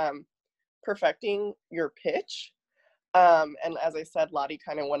quickly perfecting your pitch. And as I said, Lottie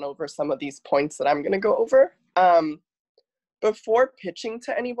kind of went over some of these points that I'm going to go over. Before pitching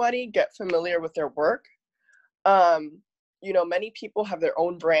to anybody, get familiar with their work. You know, many people have their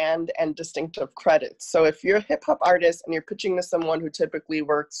own brand and distinctive credits. So if you're a hip hop artist and you're pitching to someone who typically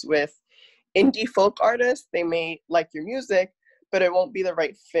works with indie folk artists, they may like your music, but it won't be the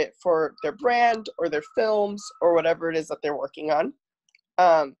right fit for their brand or their films or whatever it is that they're working on.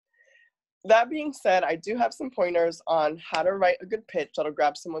 That being said, I do have some pointers on how to write a good pitch that'll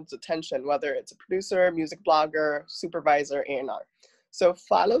grab someone's attention, whether it's a producer, music blogger, supervisor, A&R. So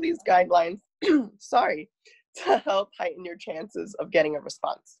follow these guidelines, to help heighten your chances of getting a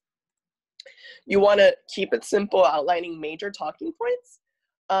response. You want to keep it simple, outlining major talking points,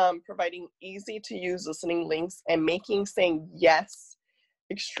 providing easy to use listening links, and making saying yes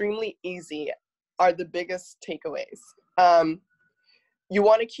extremely easy are the biggest takeaways. You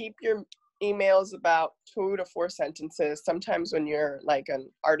want to keep your emails about 2 to 4 sentences. Sometimes when you're like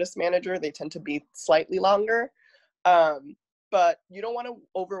an artist manager, they tend to be slightly longer. But you don't want to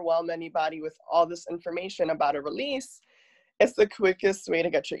overwhelm anybody with all this information about a release. It's the quickest way to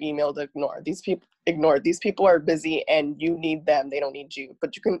get your email to ignore. These people are busy and you need them. They don't need you,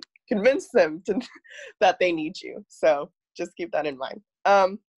 but you can convince them that they need you. So just keep that in mind.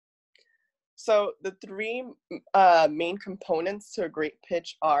 So the 3 main components to a great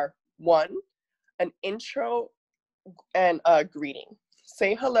pitch are: 1, an intro and a greeting.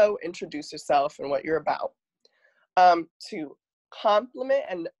 Say hello, introduce yourself and what you're about. 2, compliment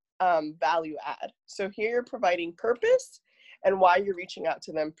and value add. So here you're providing purpose and why you're reaching out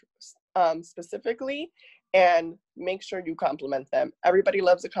to them specifically, and make sure you compliment them. Everybody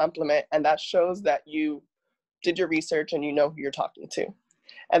loves a compliment, and that shows that you did your research and you know who you're talking to.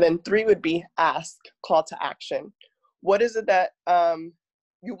 And then 3 would be ask, call to action. What is it that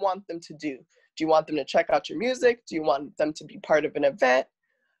you want them to do? Do you want them to check out your music? Do you want them to be part of an event?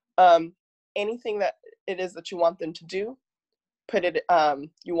 Anything that it is that you want them to do,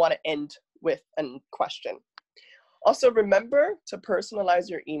 you want to end with a question. Also, remember to personalize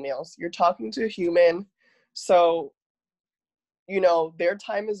your emails. You're talking to a human, so, you know, their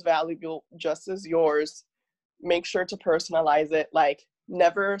time is valuable just as yours. Make sure to personalize it. Like,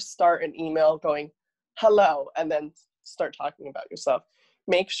 never start an email going, hello, and then start talking about yourself.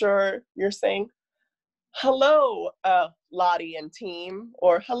 Make sure you're saying, hello, Lottie and team,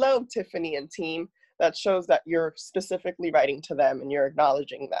 or hello, Tiffany and team. That shows that you're specifically writing to them and you're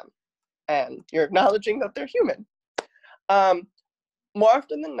acknowledging them. And you're acknowledging that they're human. More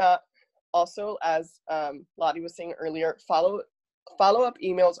often than not, also, as Lottie was saying earlier, follow-up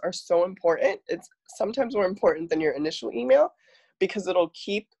emails are so important. It's sometimes more important than your initial email, because it'll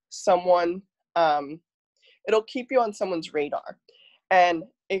keep someone, it'll keep you on someone's radar, and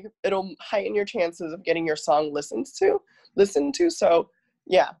it'll heighten your chances of getting your song listened to. So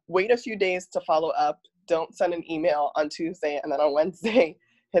yeah, wait a few days to follow up. Don't send an email on Tuesday and then on Wednesday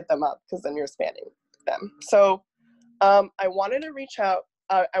hit them up, because then you're spamming them. So I wanted to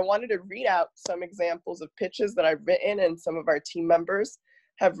read out some examples of pitches that I've written and some of our team members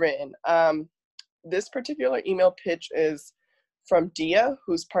have written. This particular email pitch is from Dia,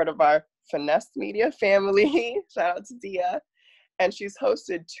 who's part of our Finessed Media family. Shout out to Dia. And she's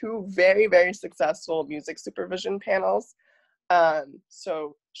hosted 2 very, very successful music supervision panels.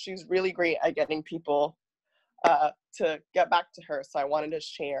 So she's really great at getting people to get back to her. So I wanted to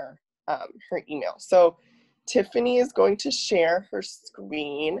share her email. So Tiffany is going to share her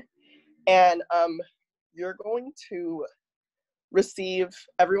screen, and you're going to receive,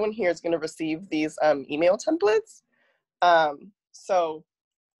 everyone here is going to receive these email templates. So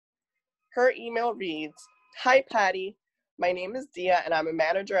her email reads, "Hi Patty, my name is Dia and I'm a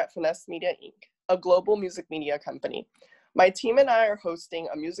manager at Finessed Media Inc., a global music media company. My team and I are hosting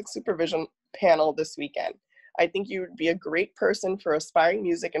a music supervision panel this weekend. I think you would be a great person for aspiring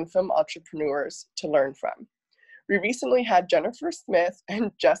music and film entrepreneurs to learn from. We recently had Jennifer Smith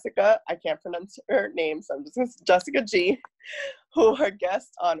and Jessica, I can't pronounce her name, so I'm just going to say Jessica G, who are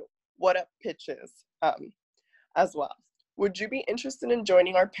guests on What Up Pitches as well. Would you be interested in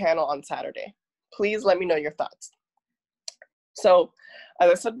joining our panel on Saturday? Please let me know your thoughts." So, as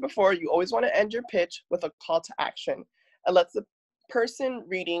I said before, you always want to end your pitch with a call to action. It lets the person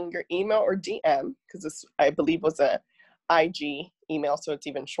reading your email or DM, because this, I believe, was a IG email, so it's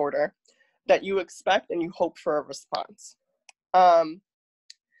even shorter, that you expect and you hope for a response.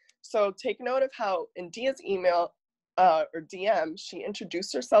 So take note of how in Dia's email or DM, she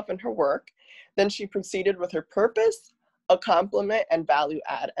introduced herself and her work. Then she proceeded with her purpose, a compliment, and value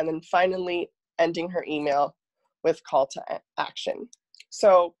add, and then finally ending her email with call to action.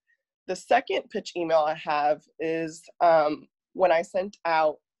 So the second pitch email I have is when I sent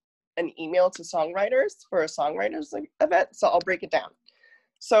out an email to songwriters for a songwriters event. So I'll break it down.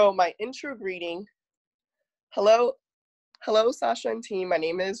 So my intro greeting, hello Sasha and team. My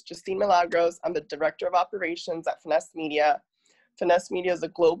name is Justine Milagros. I'm the Director of Operations at Finessed Media. Finessed Media is a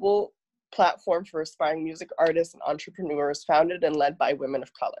global platform for aspiring music artists and entrepreneurs founded and led by women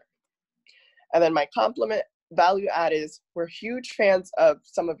of color. And then my compliment value add is, we're huge fans of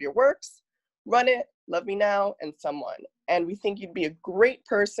some of your works, Run It, Love Me Now, and Someone. And we think you'd be a great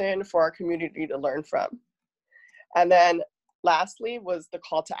person for our community to learn from. And then lastly was the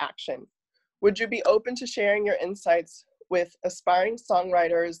call to action. Would you be open to sharing your insights with aspiring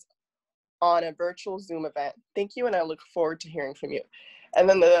songwriters on a virtual Zoom event? Thank you, and I look forward to hearing from you. And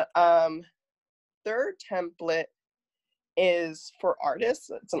then the third template is for artists.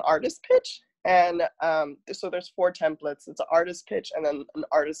 It's an artist pitch. And so there's 4 templates. It's an artist pitch and then an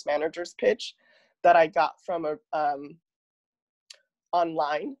artist manager's pitch that I got from a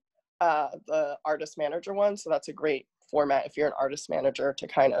online, the artist manager one. So that's a great format if you're an artist manager to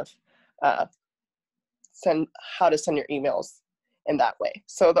kind of send your emails in that way.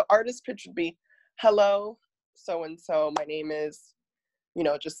 So the artist pitch would be, hello, so-and-so, my name is,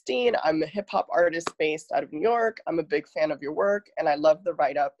 Justine. I'm a hip hop artist based out of New York. I'm a big fan of your work and I love the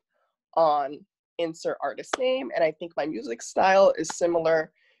write-up on insert artist name. And I think my music style is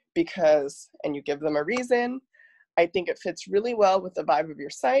similar because, and you give them a reason, I think it fits really well with the vibe of your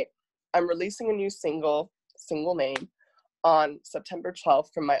site. I'm releasing a new single name, on September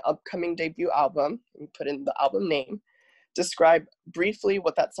 12th from my upcoming debut album. You put in the album name, describe briefly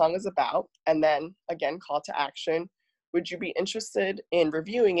what that song is about, and then again, call to action. Would you be interested in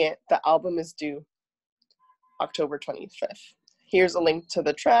reviewing it? The album is due October 25th. Here's a link to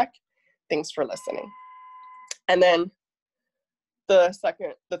the track. Thanks for listening. And then the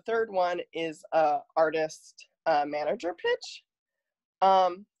third one is artist manager pitch.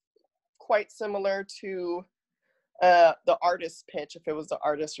 Quite similar to the artist pitch if it was the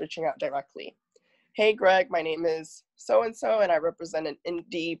artist reaching out directly. Hey Greg, my name is so-and-so and I represent an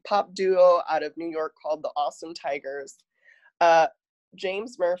indie pop duo out of New York called the Awesome Tigers.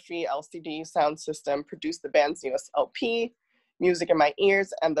 James Murphy LCD Sound System produced the band's newest LP, Music in My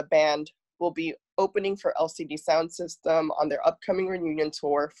Ears, and the band will be opening for LCD Sound System on their upcoming reunion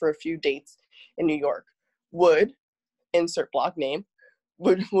tour for a few dates in New York. Would, insert blog name,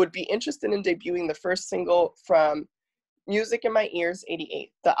 would be interested in debuting the first single from Music in My Ears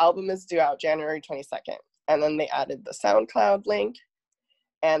 88. The album is due out January 22nd. And then they added the SoundCloud link.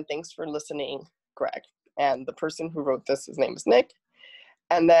 And thanks for listening, Greg. And the person who wrote this, his name is Nick.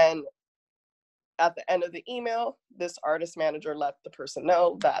 And then at the end of the email, this artist manager let the person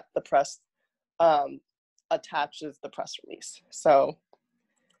know that the press attaches the press release. So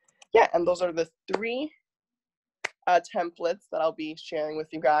yeah, and those are the 3 templates that I'll be sharing with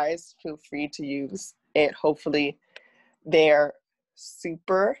you guys. Feel free to use it. Hopefully they're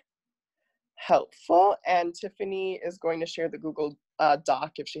super helpful. And Tiffany is going to share the Google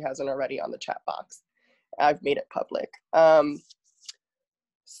Doc if she hasn't already on the chat box. I've made it public.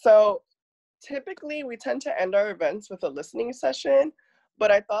 So typically we tend to end our events with a listening session, but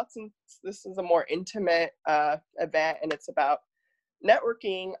I thought since this is a more intimate event and it's about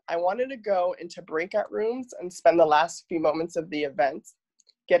networking, I wanted to go into breakout rooms and spend the last few moments of the event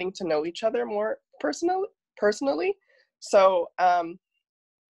getting to know each other more personally. So I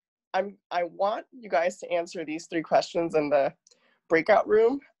want you guys to answer these 3 questions in the breakout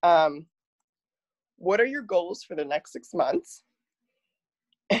room. What are your goals for the next 6 months?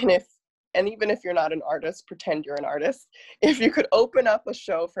 And even if you're not an artist, pretend you're an artist. If you could open up a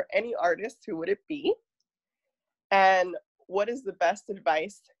show for any artist, who would it be? And what is the best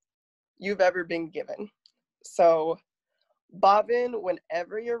advice you've ever been given? So, Bhavin,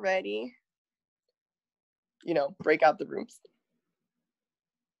 whenever you're ready, break out the rooms.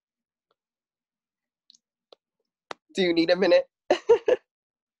 Do you need a minute?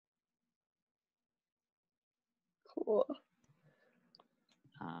 Cool.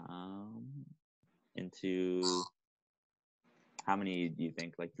 Into how many do you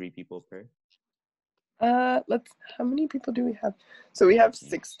think? Like 3 people per? How many people do we have? So we have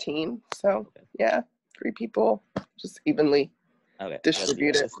 16. So Okay. yeah, 3 people, just evenly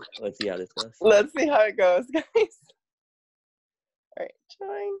distributed. Let's see how this goes. Let's see how it goes, guys. All right,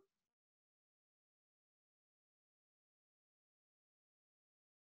 join.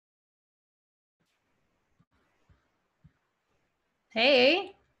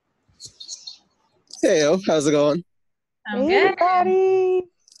 Hey. Hey, how's it going? I'm good. Buddy.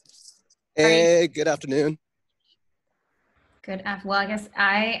 Hey, good afternoon. Good. Well, I guess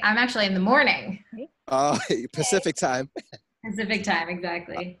I'm actually in the morning. Pacific time. Pacific time,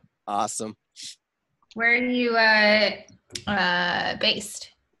 exactly. Awesome. Where are you based?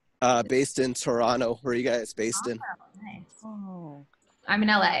 Based in Toronto. Where are you guys based in? Nice. Oh. I'm in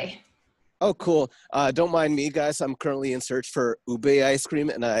LA. Oh, cool. Don't mind me, guys. I'm currently in search for ube ice cream,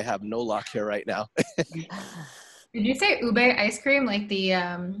 and I have no luck here right now. Did you say ube ice cream, like the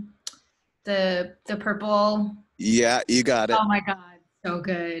purple? Yeah, you got it. Oh my god, so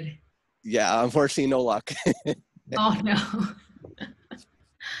good. Yeah, unfortunately, no luck. Oh no.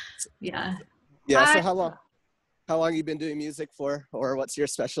 Yeah. Yeah. So how long you been doing music for, or what's your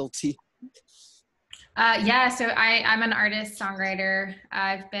specialty? Yeah, so I'm an artist, songwriter.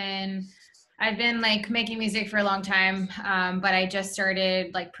 I've been like making music for a long time, but I just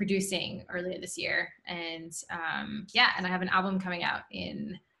started like producing earlier this year, and and I have an album coming out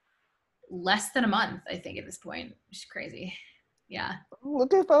in less than a month, I think, at this point, which is crazy. Yeah.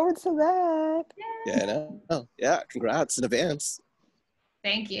 Looking forward to that. Yeah, I know. Yeah, congrats in advance.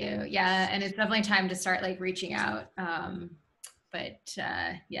 Thank you. Yeah, and it's definitely time to start like reaching out. But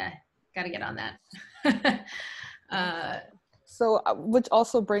yeah, got to get on that. So, which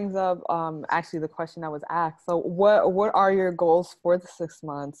also brings up actually the question I was asked. So, what are your goals for the 6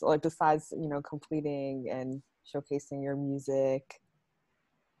 months, like besides completing and showcasing your music?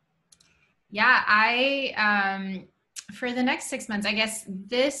 Yeah, I for the next 6 months, I guess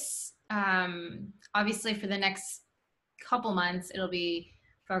this obviously for the next couple months it'll be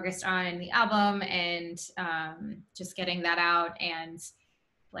focused on the album and just getting that out and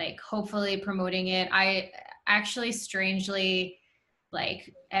like hopefully promoting it. I actually strangely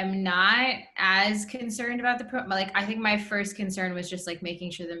like am not as concerned about I think my first concern was just like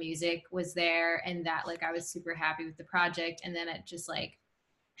making sure the music was there and that like I was super happy with the project, and then it just like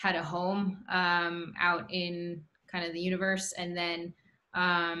had a home out in kind of the universe, and then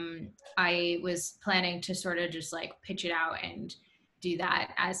I was planning to sort of just like pitch it out and do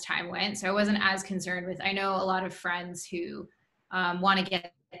that as time went. So I wasn't as concerned with, I know a lot of friends who want to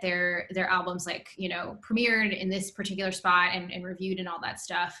get their albums like, premiered in this particular spot and reviewed and all that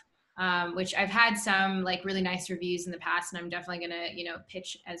stuff, which I've had some like really nice reviews in the past, and I'm definitely going to,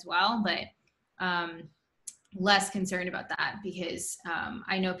 pitch as well. But less concerned about that because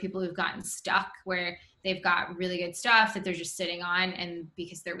I know people who've gotten stuck where they've got really good stuff that they're just sitting on, and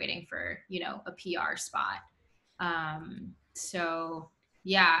because they're waiting for, a PR spot. So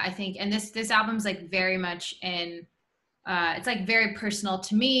yeah, I think, and this album's like very much in it's like very personal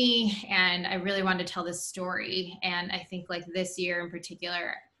to me, and I really wanted to tell this story. And I think like this year in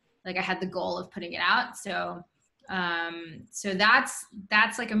particular, like I had the goal of putting it out. So so that's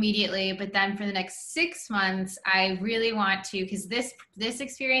like immediately. But then for the next 6 months, I really want to, because this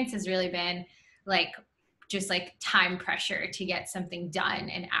experience has really been like just like time pressure to get something done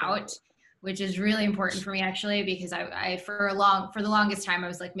and out, which is really important for me actually, because I for the longest time I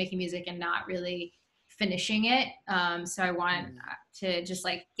was like making music and not really finishing it. So I want to just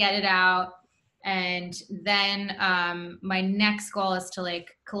like get it out. And then my next goal is to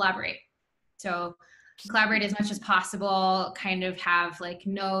like collaborate. So collaborate as much as possible, kind of have like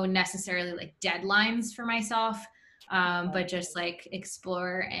no necessarily like deadlines for myself, but just like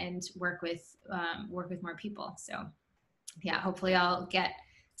explore and work with more people. So yeah, hopefully I'll get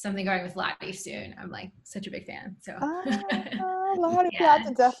something going with Ladidai soon. I'm like such a big fan. So Ladidai, you have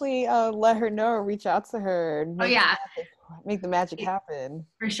to definitely let her know or reach out to her. Oh yeah, make the magic happen.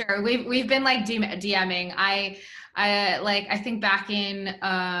 For sure. We've been like DMing. I think back in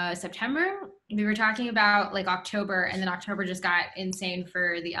September we were talking about like October, and then October just got insane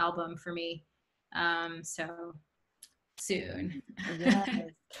for the album for me. So soon. Yes.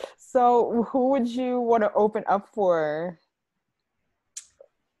 So who would you want to open up for?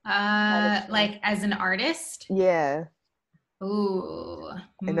 Like as an artist? Yeah. Ooh.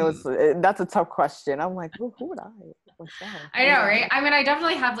 I know that's a tough question. I'm like, who would I? I know, right? I mean, I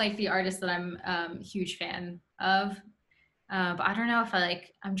definitely have like the artists that I'm a huge fan of, but I don't know if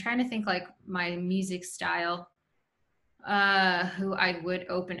I'm trying to think like my music style, who I would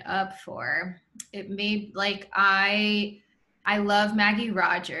open up for. It may like I love Maggie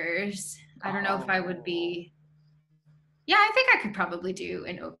Rogers. I don't know if I would be. Yeah, I think I could probably do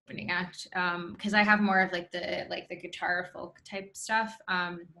an opening act because I have more of like the guitar folk type stuff.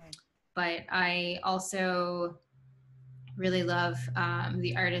 But I also really love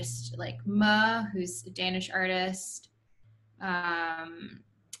the artist like Ma, who's a Danish artist, and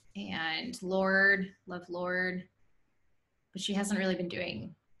Lorde, love Lorde, but she hasn't really been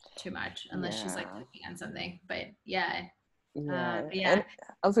doing too much unless she's like working on something. But yeah. Yeah. Yeah.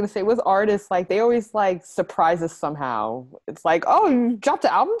 I was gonna say with artists, like they always like surprise us somehow. It's like, oh, you dropped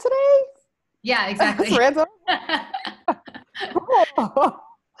the album today? Yeah, exactly. That's random.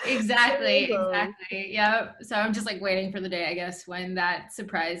 Exactly. Yeah. So I'm just like waiting for the day, I guess, when that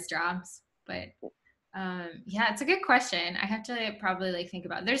surprise drops. But yeah, it's a good question. I have to probably like think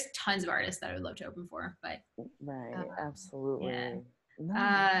about. There's tons of artists that I would love to open for, but right, absolutely. Yeah. No,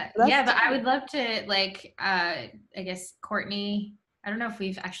 Yeah, but I would love to like I guess Courtney. I don't know if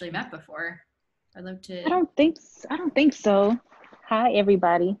we've actually met before. I'd love to. I don't think so. Hi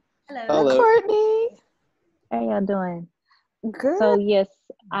everybody. Hello. Courtney. How y'all doing? Good. So yes,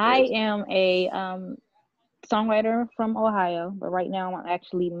 I am a songwriter from Ohio, but right now I'm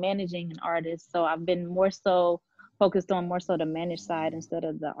actually managing an artist. So I've been more so focused on more so the managed side instead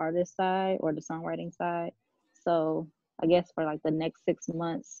of the artist side or the songwriting side. So I guess for like the next 6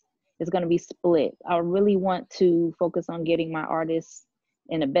 months, it's going to be split. I really want to focus on getting my artist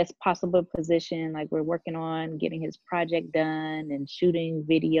in the best possible position. Like we're working on getting his project done and shooting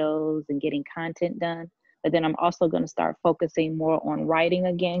videos and getting content done. But then I'm also going to start focusing more on writing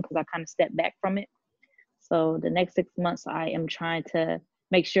again because I kind of stepped back from it. So the next 6 months, I am trying to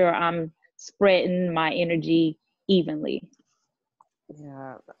make sure I'm spreading my energy evenly.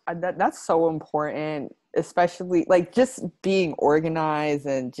 Yeah, that's so important, especially like just being organized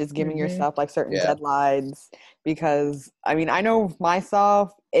and just giving yourself like certain deadlines. Because I mean, I know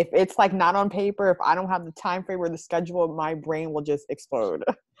myself, if it's like not on paper, if I don't have the time frame or the schedule, my brain will just explode.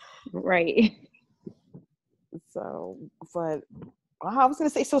 Right. So, but I was gonna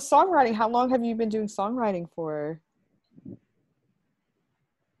say, so songwriting, how long have you been doing songwriting for?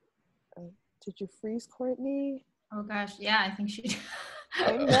 Did you freeze, Courtney? Oh gosh, yeah, I think she did.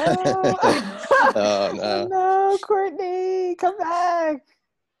 Oh no. Oh no. Oh no, Courtney, come back.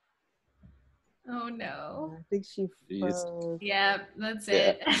 Oh no. I think she froze. Yeah, that's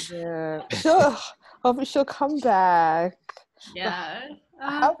it. Yeah. Hopefully she'll come back. Yeah.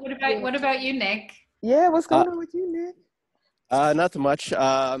 What about you, Nick? Yeah, what's going on with you, Nick? Not too much.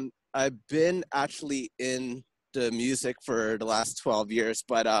 I've been actually in the music for the last 12 years,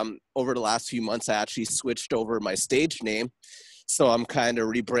 but over the last few months, I actually switched over my stage name. So I'm kind of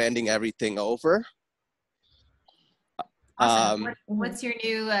rebranding everything over. Awesome. What's your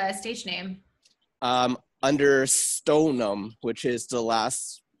new stage name? Under Stoneham, which is the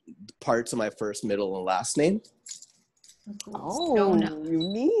last parts of my first, middle, and last name. Oh,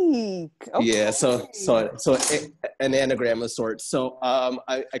 unique. Okay. Yeah, so an anagram of sorts. So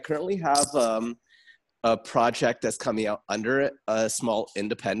I currently have a project that's coming out under a small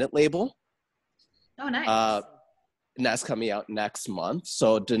independent label. Oh, nice. And that's coming out next month.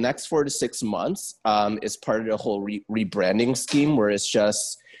 So the next 4 to 6 months is part of the whole rebranding scheme, where it's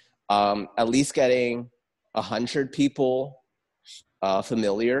just at least getting 100 people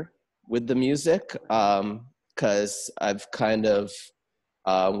familiar with the music. Because I've kind of,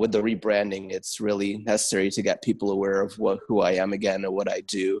 with the rebranding, it's really necessary to get people aware of who I am again and what I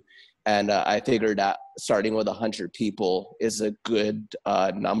do. And I figured that starting with 100 people is a good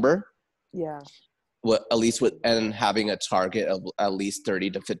number. Yeah. At least and having a target of at least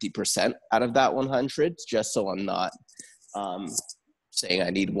 30 to 50% out of that 100, just so I'm not saying I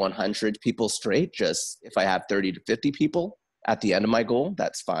need 100 people straight. Just if I have 30 to 50 people at the end of my goal,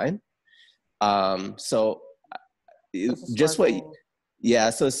 that's fine. So just what,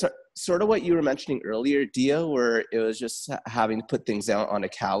 so sort of what you were mentioning earlier, Dia, where it was just having to put things out on a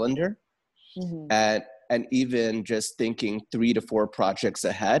calendar. Mm-hmm. And even just thinking 3 to 4 projects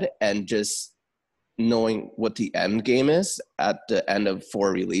ahead and just knowing what the end game is at the end of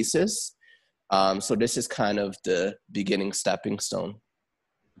 4 releases. So this is kind of the beginning stepping stone.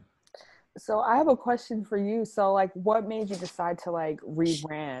 So I have a question for you. So like, what made you decide to like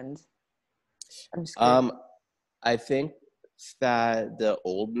rebrand? I'm just curious. I think that the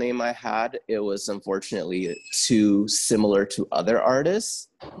old name I had, it was unfortunately too similar to other artists.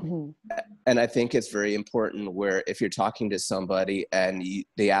 Mm-hmm. And I think it's very important where if you're talking to somebody and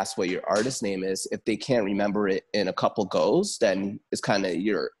they ask what your artist name is, if they can't remember it in a couple goes, then it's kind of,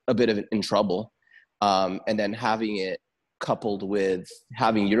 you're a bit of in trouble. And then having it coupled with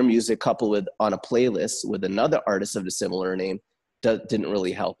having your music coupled with on a playlist with another artist of a similar name didn't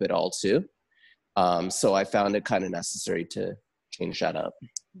really help at all too. So I found it kind of necessary to change that up.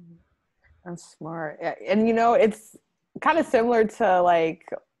 That's smart. And you know, it's kind of similar to like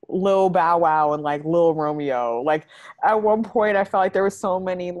Lil Bow Wow and like Lil Romeo. Like at one point I felt like there were so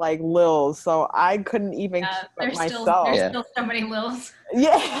many like Lils, so I couldn't even keep up myself. There's still so many Lils.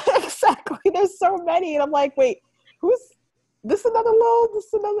 Yeah, exactly. There's so many. And I'm like, wait, who's this another Lil?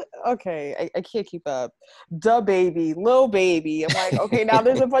 This another? Okay, I can't keep up. Da Baby, Lil Baby. I'm like, okay, now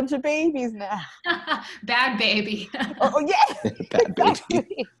there's a bunch of babies now. Bad Baby. Oh yeah, Bad exactly.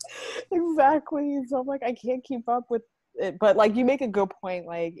 Baby. Exactly. So I'm like, I can't keep up with it. But like, you make a good point.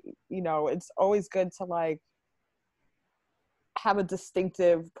 Like, you know, it's always good to like have a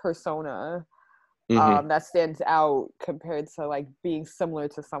distinctive persona that stands out compared to like being similar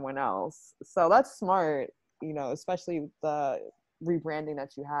to someone else. So that's smart. You know, especially the rebranding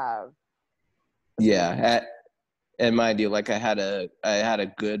that you have. Yeah, and mind you, like I had a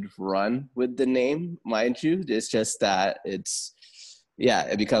good run with the name, mind you. It's just that it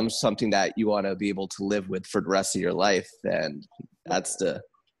becomes something that you want to be able to live with for the rest of your life, and that's the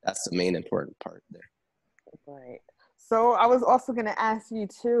main important part there. Right. So I was also gonna ask you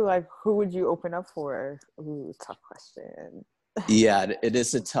too, like, who would you open up for? Ooh, tough question. Yeah, it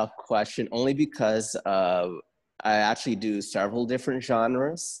is a tough question, only because I actually do several different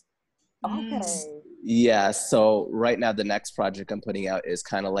genres. Okay. Yeah, so right now the next project I'm putting out is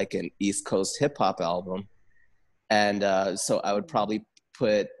kind of like an East Coast hip hop album. And so I would probably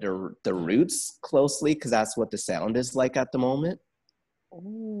put the Roots closely because that's what the sound is like at the moment.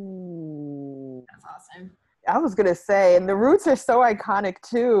 Ooh. That's awesome. I was gonna say, and the Roots are so iconic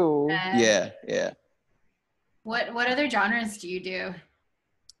too. Yeah. What other genres do you do?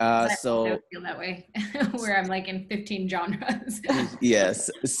 So I feel that way where I'm like in 15 genres. Yes.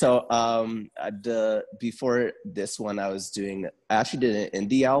 So before this one I actually did an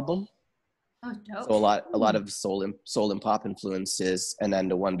indie album. Oh, dope. So a lot of soul and pop influences, and then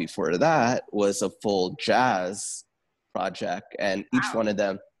the one before that was a full jazz project, and each one of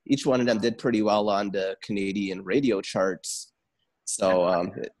them did pretty well on the Canadian radio charts. So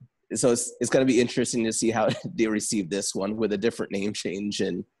so it's going to be interesting to see how they receive this one with a different name change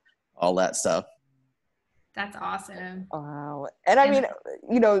and all that stuff. That's awesome. Wow. And I mean,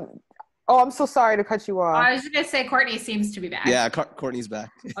 you know, I'm so sorry to cut you off. I was just going to say Courtney seems to be back. Yeah, Courtney's back.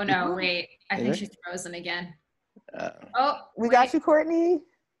 Oh, no, wait. I think she's frozen again. We got you, Courtney.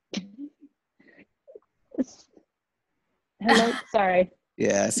 Hello, sorry.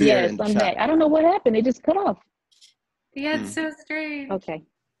 Yeah, yes, I'm back. I don't know what happened. It just cut off. Yeah, it's so strange. Okay.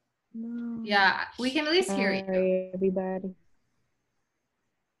 Yeah, we can at least hear you. Everybody.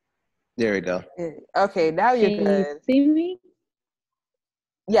 There we go. Okay, now you're Can good. you see me?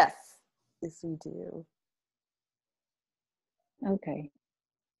 Yes. Yes, we do. Okay.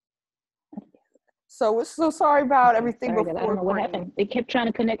 So we're so sorry about everything Sorry, before. I don't know what happened. They kept trying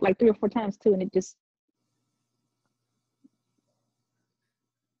to connect like 3 or 4 times too, and it just.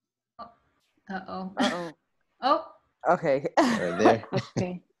 Uh-oh. Uh-oh. Oh. Okay. Right there.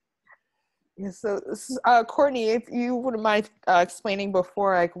 Okay. Yeah, so Courtney, if you wouldn't mind explaining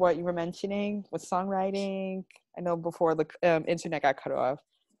before, like what you were mentioning with songwriting. I know before the internet got cut off.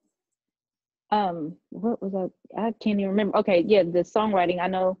 What was I can't even remember. Okay, yeah, the songwriting. I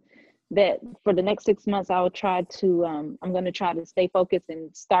know that for the next 6 months I will try to I'm going to try to stay focused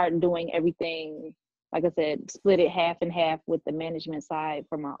and start doing everything, like I said, split it half and half with the management side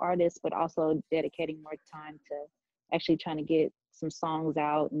for my artists, but also dedicating more time to actually trying to get some songs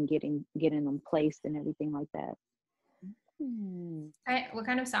out and getting them placed and everything like that. What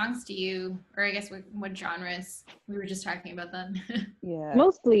kind of songs do you, or I guess what genres? We were just talking about them. Yeah.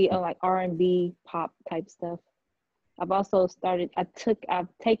 Mostly like R&B, pop type stuff. I've also I've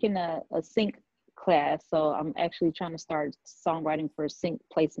taken a sync class, so I'm actually trying to start songwriting for sync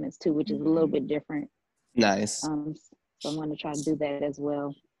placements too, which is a little bit different. Nice. So I'm going to try to do that as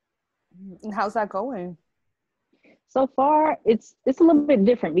well. And how's that going? So far, it's a little bit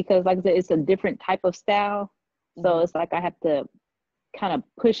different because, like I said, it's a different type of style. So it's like I have to kind of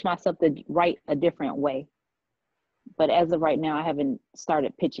push myself to write a different way. But as of right now, I haven't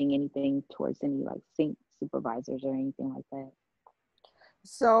started pitching anything towards any like sync supervisors or anything like that.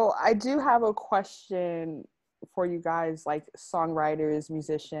 So I do have a question for you guys, like songwriters,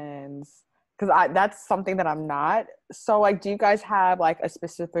 musicians, because that's something that I'm not. So like, do you guys have like a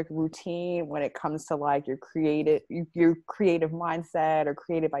specific routine when it comes to like your creative mindset or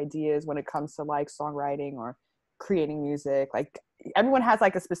creative ideas when it comes to like songwriting or creating music? Like everyone has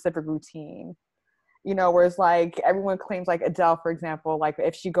like a specific routine, you know, whereas like everyone claims like Adele, for example, like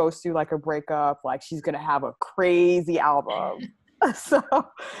if she goes through like a breakup, like she's gonna have a crazy album. So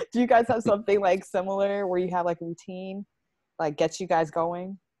do you guys have something like similar where you have like a routine, like gets you guys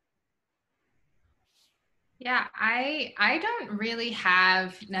going? Yeah, I don't really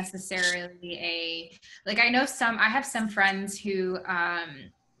have necessarily I have some friends who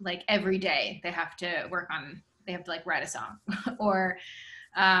like every day they have to like write a song or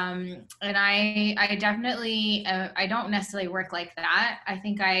and I definitely I don't necessarily work like that. I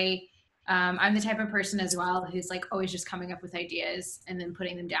think I'm the type of person as well who's like always just coming up with ideas and then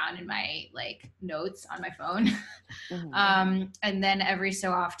putting them down in my like notes on my phone. And then every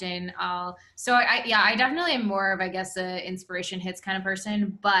so often I definitely am more of, I guess, a inspiration hits kind of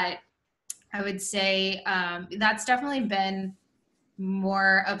person, but I would say that's definitely been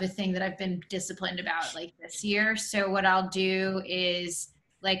more of a thing that I've been disciplined about like this year. So what I'll do is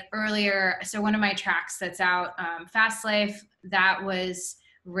like earlier, so one of my tracks that's out, Fast Life, that was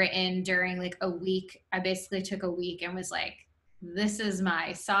written during like a week. I basically took a week and was like, this is my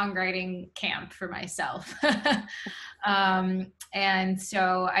songwriting camp for myself. And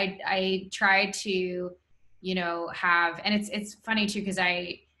so I tried to, you know, and it's funny too, because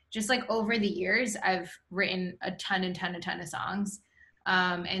I just like over the years, I've written a ton of songs.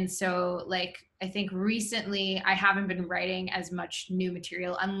 And so like, I think recently I haven't been writing as much new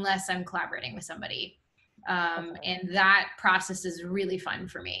material unless I'm collaborating with somebody. And that process is really fun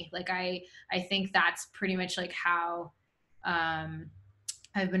for me. Like, I think that's pretty much like how,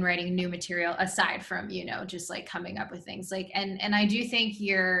 I've been writing new material aside from, you know, just like coming up with things like, and I do think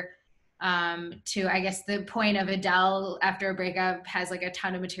you're, to, I guess the point of Adele after a breakup has like a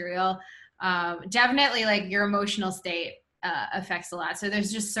ton of material. Definitely like your emotional state, affects a lot. So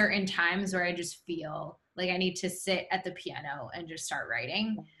there's just certain times where I just feel like I need to sit at the piano and just start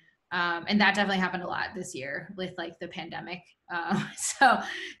writing. And that definitely happened a lot this year with like the pandemic. So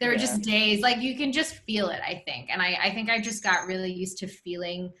there were just days like you can just feel it, I think. And I think I just got really used to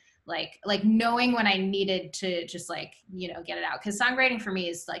feeling like knowing when I needed to just like, you know, get it out. Cause songwriting for me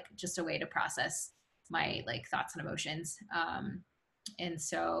is like just a way to process my like thoughts and emotions. And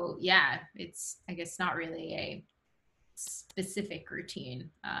so, yeah, it's, I guess, not really a specific routine.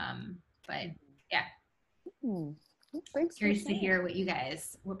 But yeah. Thanks. Curious to hear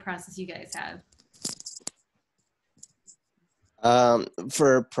what process you guys have.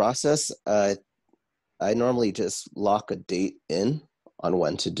 For process, I normally just lock a date in on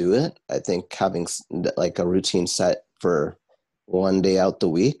when to do it. I think having like a routine set for one day out the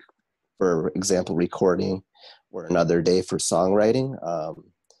week, for example, recording, or another day for songwriting.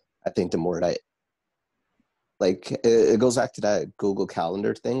 I think the more like it goes back to that Google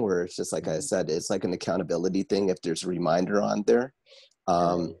Calendar thing where it's just like I said, it's like an accountability thing. If there's a reminder on there,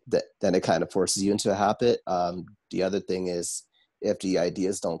 then it kind of forces you into a habit. The other thing is if the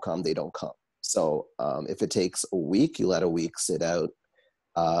ideas don't come, they don't come. So if it takes a week, you let a week sit out.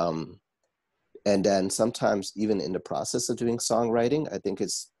 And then sometimes even in the process of doing songwriting, I think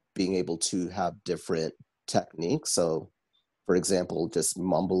it's being able to have different techniques. So for example, just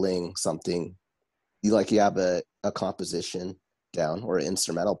mumbling something you have a composition down or an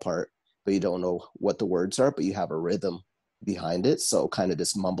instrumental part, but you don't know what the words are, but you have a rhythm behind it. So kind of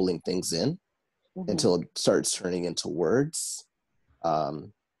just mumbling things in until it starts turning into words.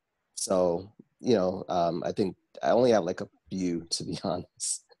 So, I think I only have like a few, to be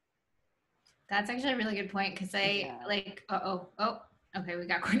honest. That's actually a really good point, because okay, we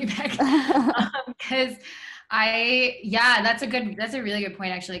got Courtney back. Because that's a really good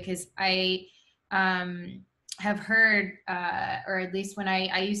point, actually, because I have heard, or at least when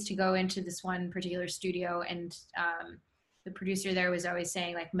I used to go into this one particular studio, and the producer there was always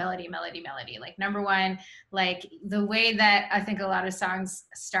saying like melody, like number one, like the way that I think a lot of songs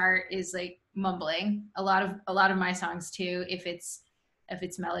start is like mumbling. A lot of my songs too, if it's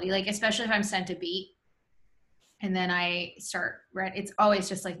melody, like especially if I'm sent a beat and then I start it's always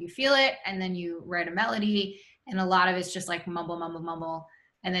just like you feel it and then you write a melody, and a lot of it's just like mumble,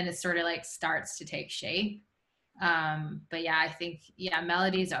 and then it sort of like starts to take shape. But yeah, I think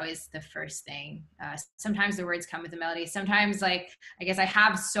melody is always the first thing. Sometimes the words come with the melody. Sometimes, like, I guess I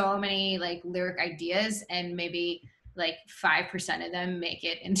have so many like lyric ideas, and maybe like 5% of them make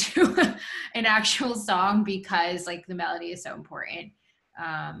it into an actual song because like the melody is so important.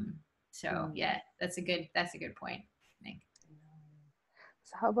 So yeah, that's a good point, I think.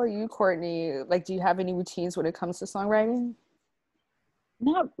 So how about you, Courtney? Like, do you have any routines when it comes to songwriting?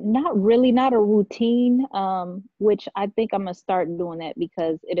 Not really, not a routine, which I think I'm gonna start doing that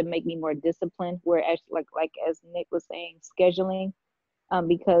because it'll make me more disciplined. Where actually, like as Nick was saying, scheduling,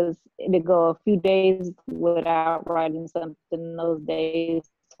 because it'll go a few days without writing something. Those days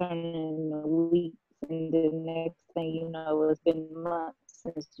turn into weeks, and the next thing you know, it's been months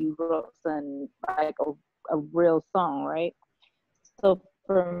since you wrote something like a real song, right? So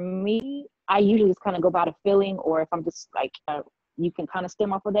for me, I usually just kind of go by the feeling, or if I'm just like you can kind of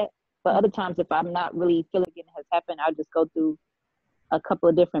stem off of that. But other times, if I'm not really feeling it has happened, I'll just go through a couple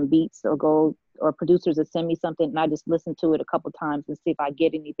of different beats or producers will send me something and I just listen to it a couple times and see if I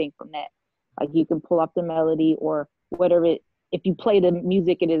get anything from that. Like you can pull off the melody or whatever if you play the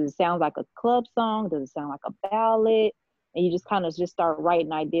music, it sounds like a club song, does it sound like a ballad? And you just kind of just start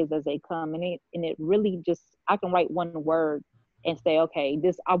writing ideas as they come. And it really just, I can write one word and say, okay,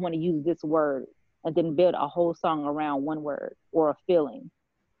 I want to use this word, and then build a whole song around one word or a feeling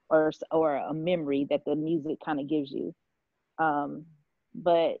or a memory that the music kind of gives you.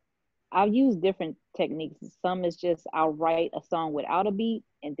 But I've used different techniques. Some is just I'll write a song without a beat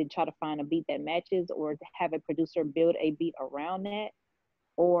and then try to find a beat that matches, or have a producer build a beat around that.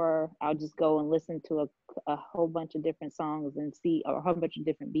 Or I'll just go and listen to a whole bunch of different songs and see, or a whole bunch of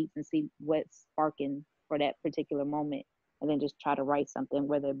different beats and see what's sparking for that particular moment. And then just try to write something,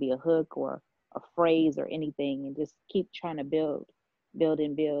 whether it be a hook or a phrase or anything, and just keep trying to build.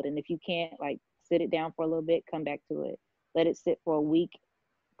 And if you can't, like, sit it down for a little bit, come back to it. Let it sit for a week,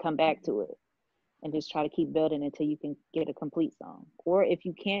 come back to it, and just try to keep building until you can get a complete song. Or if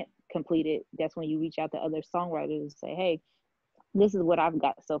you can't complete it, that's when you reach out to other songwriters and say, hey, this is what I've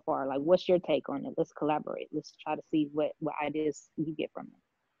got so far. Like, what's your take on it? Let's collaborate. Let's try to see what ideas you get from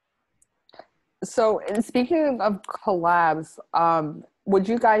it. So, and speaking of collabs, would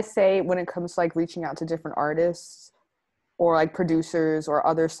you guys say when it comes to like reaching out to different artists or like producers or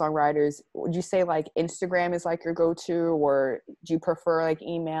other songwriters, would you say like Instagram is like your go-to, or do you prefer like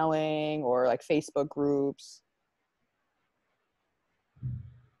emailing or like Facebook groups?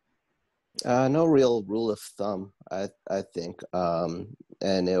 No real rule of thumb, I think.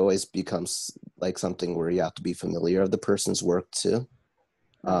 And it always becomes like something where you have to be familiar of the person's work too.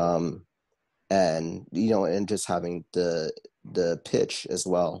 And, and just having the pitch as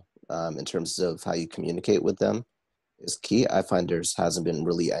well, in terms of how you communicate with them is key. I find there hasn't been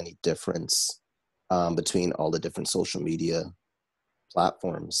really any difference between all the different social media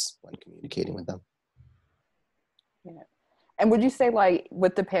platforms when communicating with them. Yeah. And would you say like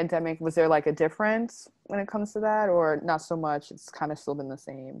with the pandemic, was there like a difference when it comes to that, or not so much? It's kind of still been the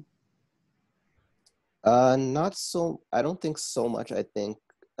same? Not so, I don't think so much. I think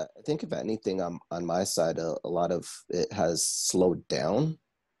if anything, on my side, a lot of it has slowed down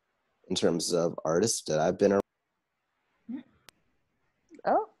in terms of artists that I've been around.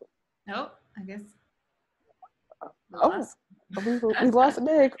 Oh, I guess. We lost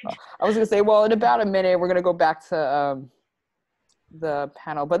Nick. I was gonna say, well, in about a minute, we're gonna go back to the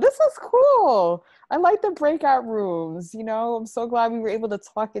panel, but this is cool. I like the breakout rooms. I'm so glad we were able to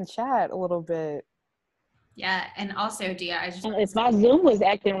talk and chat a little bit. Yeah, and also, Dia, if my Zoom was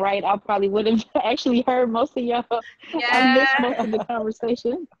acting right, I probably would have actually heard most of y'all. Yeah. I missed most of the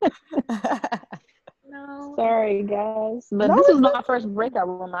conversation. No, Sorry, guys, but No, this it's is my first breakout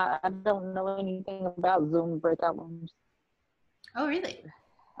room. I don't know anything about Zoom breakout rooms. Oh, really?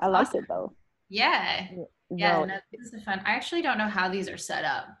 I liked it though. Yeah. Yeah, No, no, this is fun. I actually don't know how these are set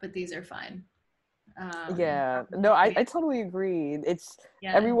up, but these are fun. yeah, no, I totally agree. It's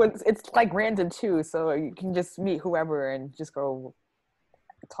Yeah. everyone's, it's like random too, so you can just meet whoever and just go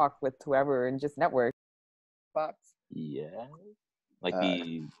talk with whoever and just network. Box. Yeah. Like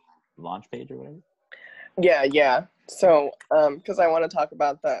the launch page or whatever? Yeah. So, because I want to talk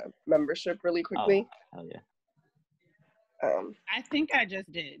about the membership really quickly. Oh, hell yeah. I think I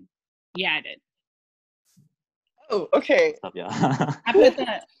just did. Yeah, I did. Oh, okay. What's up, y'all? I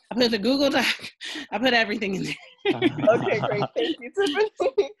put the Google Doc. I put everything in there. Okay, great. Thank you,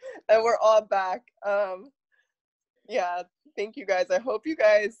 Tiffany. And we're all back. Yeah, thank you guys. I hope you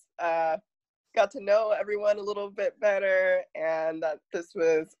guys got to know everyone a little bit better and that this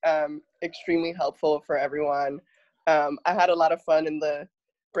was extremely helpful for everyone. I had a lot of fun in the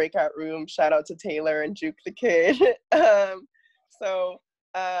breakout room. Shout out to Taylor and Juke the Kid. So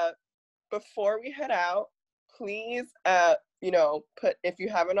before we head out, please, put, if you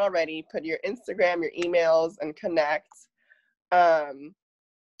haven't already, put your Instagram, your emails, and connect.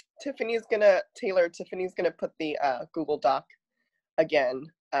 Tiffany's gonna put the Google Doc again,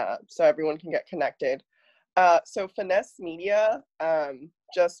 so everyone can get connected. So Finessed Media,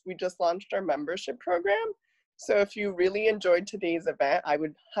 we just launched our membership program. So if you really enjoyed today's event, I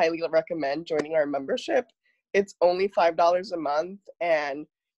would highly recommend joining our membership. It's only $5 a month, and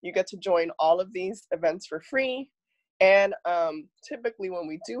you get to join all of these events for free. And typically when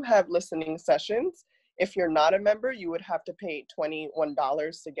we do have listening sessions, if you're not a member, you would have to pay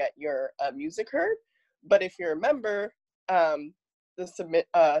 $21 to get your music heard. But if you're a member,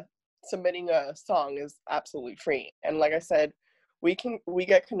 submitting a song is absolutely free. And like I said, we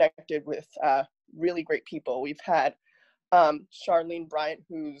get connected with really great people. We've had Charlene Bryant,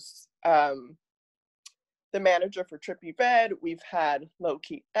 who's the manager for Trippy Bed. We've had Low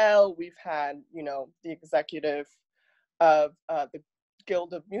Key L. We've had, the executive of the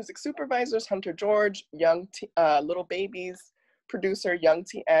Guild of Music Supervisors, Hunter George, Little Babies producer, Young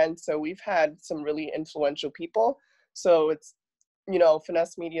TN. So we've had some really influential people. So it's,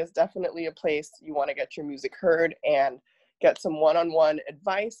 Finessed Media is definitely a place you want to get your music heard and get some one-on-one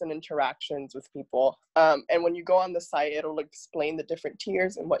advice and interactions with people. And when you go on the site, it'll explain the different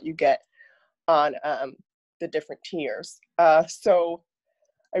tiers and what you get on the different tiers. So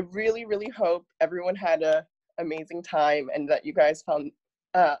I really, really hope everyone had an amazing time and that you guys found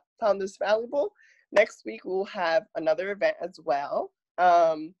this valuable. Next week, we'll have another event as well.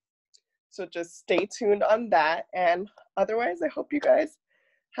 So just stay tuned on that. And otherwise, I hope you guys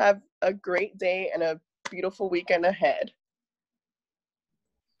have a great day and a beautiful weekend ahead.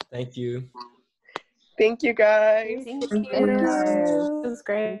 Thank you. Thank you, guys. Thank Thank you. you guys. It was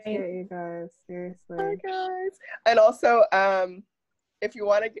great. Appreciate you guys. Seriously. Bye, guys. And also, if you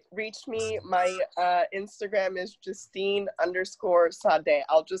want to reach me, my Instagram is Justine_Sade.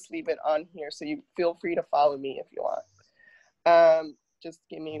 I'll just leave it on here, so you feel free to follow me if you want. Just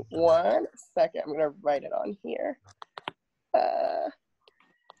give me 1 second. I'm gonna write it on here.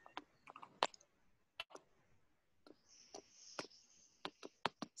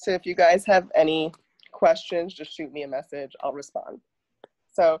 So if you guys have any questions, just shoot me a message. I'll respond.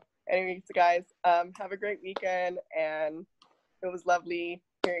 So anyways, guys, have a great weekend, and it was lovely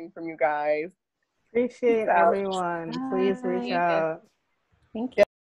hearing from you guys. Appreciate everyone. Please reach out. Thank you.